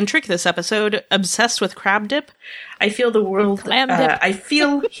says, and Trick this episode, obsessed with crab dip. I feel the world, Clam dip. I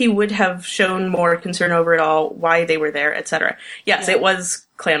feel he would have shown more concern over it all, why they were there, etc. Yes, it was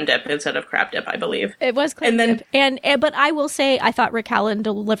clam dip instead of crab dip, I believe. It was clam dip. But I will say, I thought Rick Allen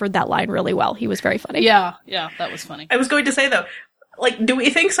delivered that line really well. He was very funny. Yeah, that was funny. I was going to say, though, like, do we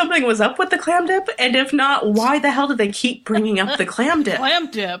think something was up with the clam dip? And if not, why the hell did they keep bringing up the clam dip?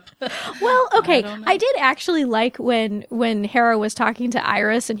 Clam dip. Well, okay, I did actually like when Hera was talking to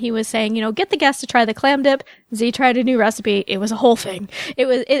Iris and he was saying, get the guests to try the clam dip. Z tried a new recipe. It was a whole thing.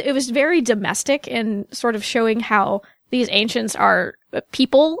 It was very domestic and sort of showing how these ancients are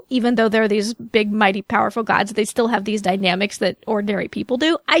people, even though they're these big, mighty, powerful gods, they still have these dynamics that ordinary people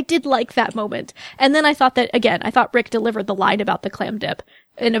do. I did like that moment. And then I thought Rick delivered the line about the clam dip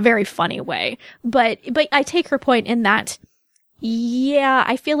in a very funny way. But I take her point in that, yeah,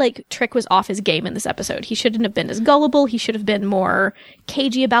 I feel like Trick was off his game in this episode. He shouldn't have been as gullible. He should have been more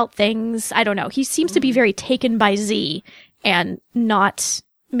cagey about things. I don't know. He seems to be very taken by Z and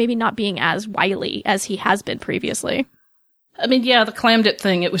maybe not being as wily as he has been previously. I mean, yeah, the clam dip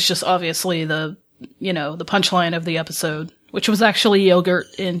thing, it was just obviously the punchline of the episode, which was actually yogurt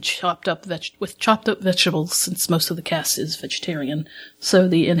and chopped up vegetables, since most of the cast is vegetarian. So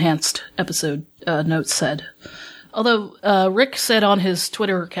the enhanced episode notes said. Although Rick said on his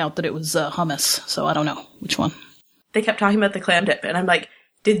Twitter account that it was hummus, so I don't know which one. They kept talking about the clam dip, and I'm like,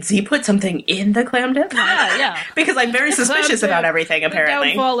 did Z put something in the clam dip? Yeah. Because I'm very suspicious about everything,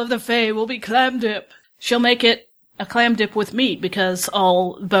 apparently. The downfall of the Fae will be clam dip. She'll make it a clam dip with meat because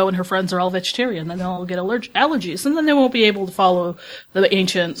Bo and her friends are all vegetarian, then they'll all get allergies, and then they won't be able to follow the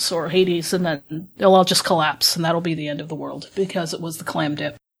ancients or Hades, and then they'll all just collapse, and that'll be the end of the world because it was the clam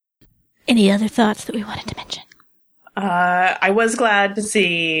dip. Any other thoughts that we wanted to mention? I was glad to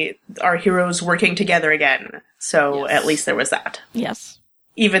see our heroes working together again, so at least there was that. Yes.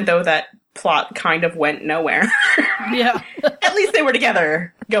 Even though that plot kind of went nowhere. Yeah. At least they were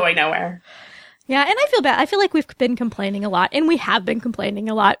together, going nowhere. Yeah, and I feel bad. I feel like we've been complaining a lot, and we have been complaining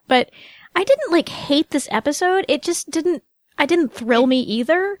a lot, but I didn't, hate this episode. It just didn't thrill me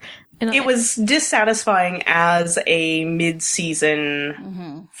either. And it was dissatisfying as a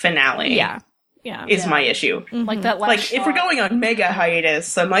mid-season finale. Yeah. Is my issue. Mm-hmm. Like that last shot. If we're going on mega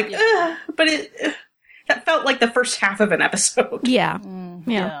hiatus, I'm like, but that felt like the first half of an episode. Yeah.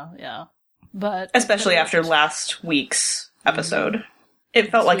 Yeah. But especially after last week's episode. It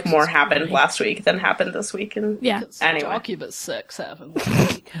felt like more happened last week than happened this week. And anyway. Succubus sex happened this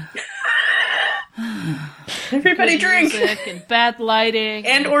week. Everybody drink. Music and bad lighting.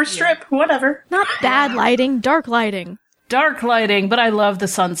 And or strip, whatever. Not bad lighting, dark lighting. Dark lighting, but I love the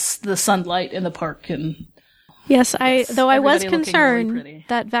sunlight in the park. And yes, I was concerned really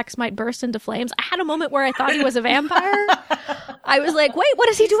that Vex might burst into flames. I had a moment where I thought he was a vampire. I was like, wait, what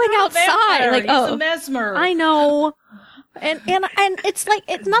is he doing outside? Like, he's a mesmer. I know. And it's like,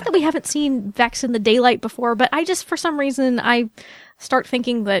 it's not that we haven't seen Vex in the daylight before, but I just, for some reason, I start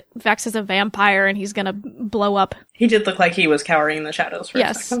thinking that Vex is a vampire and he's gonna blow up. He did look like he was cowering in the shadows for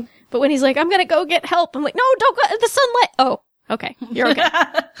a second. But when he's like, I'm gonna go get help, I'm like, no, don't go, the sunlight. Oh, okay. You're okay.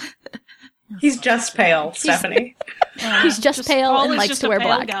 He's just pale, Stephanie. He's just pale and likes to wear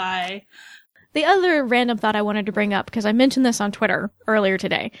black. Guy. The other random thought I wanted to bring up, because I mentioned this on Twitter earlier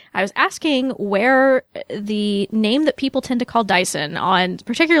today, I was asking where the name that people tend to call Dyson on,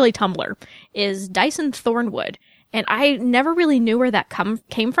 particularly Tumblr, is Dyson Thornwood. And I never really knew where that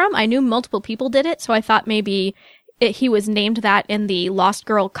came from. I knew multiple people did it, so I thought maybe he was named that in the Lost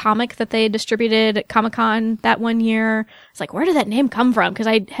Girl comic that they distributed at Comic-Con that one year. It's like, where did that name come from? Because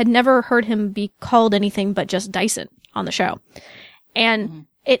I had never heard him be called anything but just Dyson on the show. And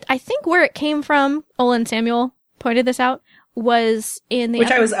I think where it came from, Olin Samuel pointed this out, was in the... Which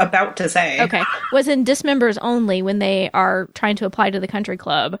I was about to say. Okay. Was in Dismembers Only when they are trying to apply to the country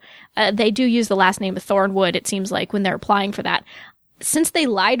club. They do use the last name of Thornwood, it seems like, when they're applying for that. Since they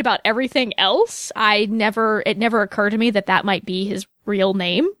lied about everything else, it never occurred to me that might be his real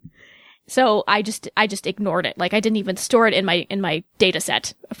name. So I just ignored it. Like, I didn't even store it in my data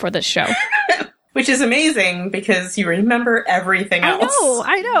set for this show. Which is amazing because you remember everything else.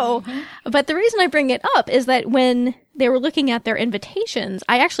 I know. Mm-hmm. But the reason I bring it up is that when they were looking at their invitations,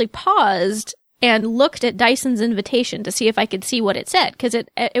 I actually paused and looked at Dyson's invitation to see if I could see what it said, because it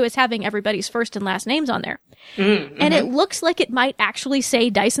was having everybody's first and last names on there. Mm-hmm. And it looks like it might actually say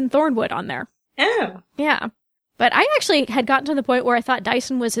Dyson Thornwood on there. Oh. Yeah. But I actually had gotten to the point where I thought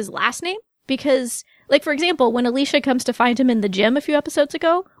Dyson was his last name because, like, for example, when Alicia comes to find him in the gym a few episodes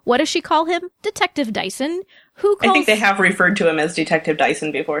ago, what does she call him? Detective Dyson. Who calls... I think they have referred to him as Detective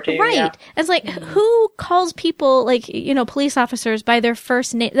Dyson before, too. Right. Yeah. It's like, who calls people, like, you know, police officers by their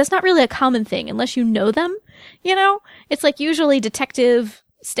first name? That's not really a common thing unless you know them, you know? It's like usually Detective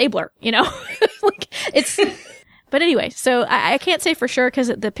Stabler, you know? Like, it's... But anyway, so I can't say for sure because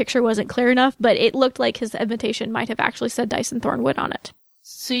the picture wasn't clear enough, but it looked like his invitation might have actually said Dyson Thornwood on it.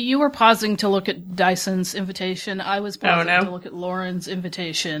 See, you were pausing to look at Dyson's invitation. I was pausing to look at Lauren's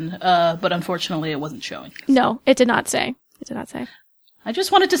invitation, but unfortunately it wasn't showing. No, it did not say. It did not say. I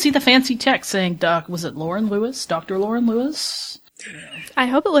just wanted to see the fancy text saying, was it Lauren Lewis? Dr. Lauren Lewis? I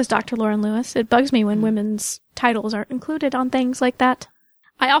hope it was Dr. Lauren Lewis. It bugs me when women's titles aren't included on things like that.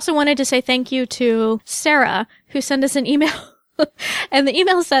 I also wanted to say thank you to Sarah, who sent us an email. And the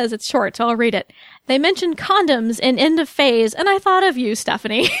email says, it's short, so I'll read it. They mentioned condoms in End of Faes, and I thought of you,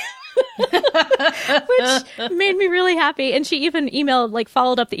 Stephanie. Which made me really happy. And she even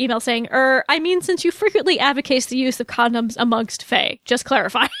followed up the email saying, I mean, since you frequently advocate the use of condoms amongst Fae. Just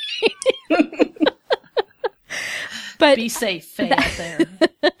clarifying. But be safe, Fae, out there.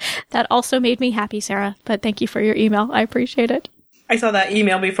 That also made me happy, Sarah. But thank you for your email. I appreciate it. I saw that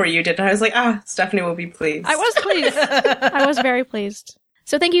email before you did, and I was like, Stephanie will be pleased. I was pleased. I was very pleased.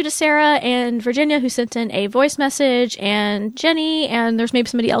 So thank you to Sarah and Virginia who sent in a voice message, and Jenny, and there's maybe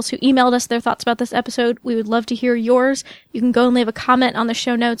somebody else who emailed us their thoughts about this episode. We would love to hear yours. You can go and leave a comment on the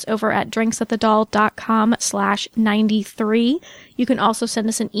show notes over at drinksatthedoll.com/93. You can also send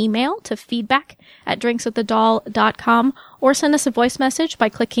us an email to feedback@drinksatthedoll.com or send us a voice message by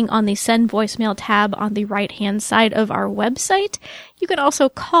clicking on the Send Voicemail tab on the right-hand side of our website. You can also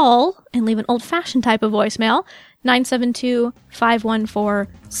call and leave an old-fashioned type of voicemail,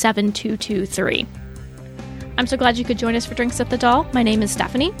 972-514-7223. I'm so glad you could join us for Drinks at the Doll. My name is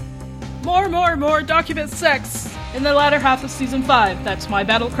Stephanie. More document sex in the latter half of season 5. That's my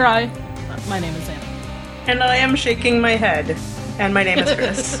battle cry. My name is Anna. And I am shaking my head. And my name is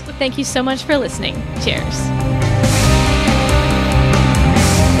Chris. Thank you so much for listening. Cheers.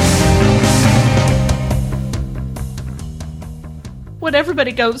 When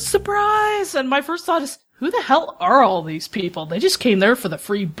everybody goes, surprise! And my first thought is, who the hell are all these people? They just came there for the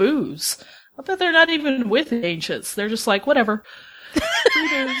free booze. I bet they're not even with the ancients. They're just like, whatever. Free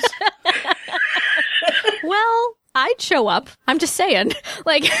booze. Well, I'd show up. I'm just saying.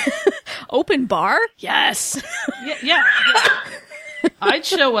 Like, open bar? Yes. Yeah. I'd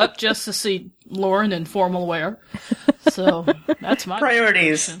show up just to see Lauren in formal wear. So, that's my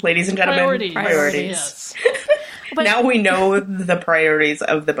priorities, ladies and gentlemen. Priorities. Yes. Now we know the priorities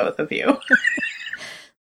of the both of you.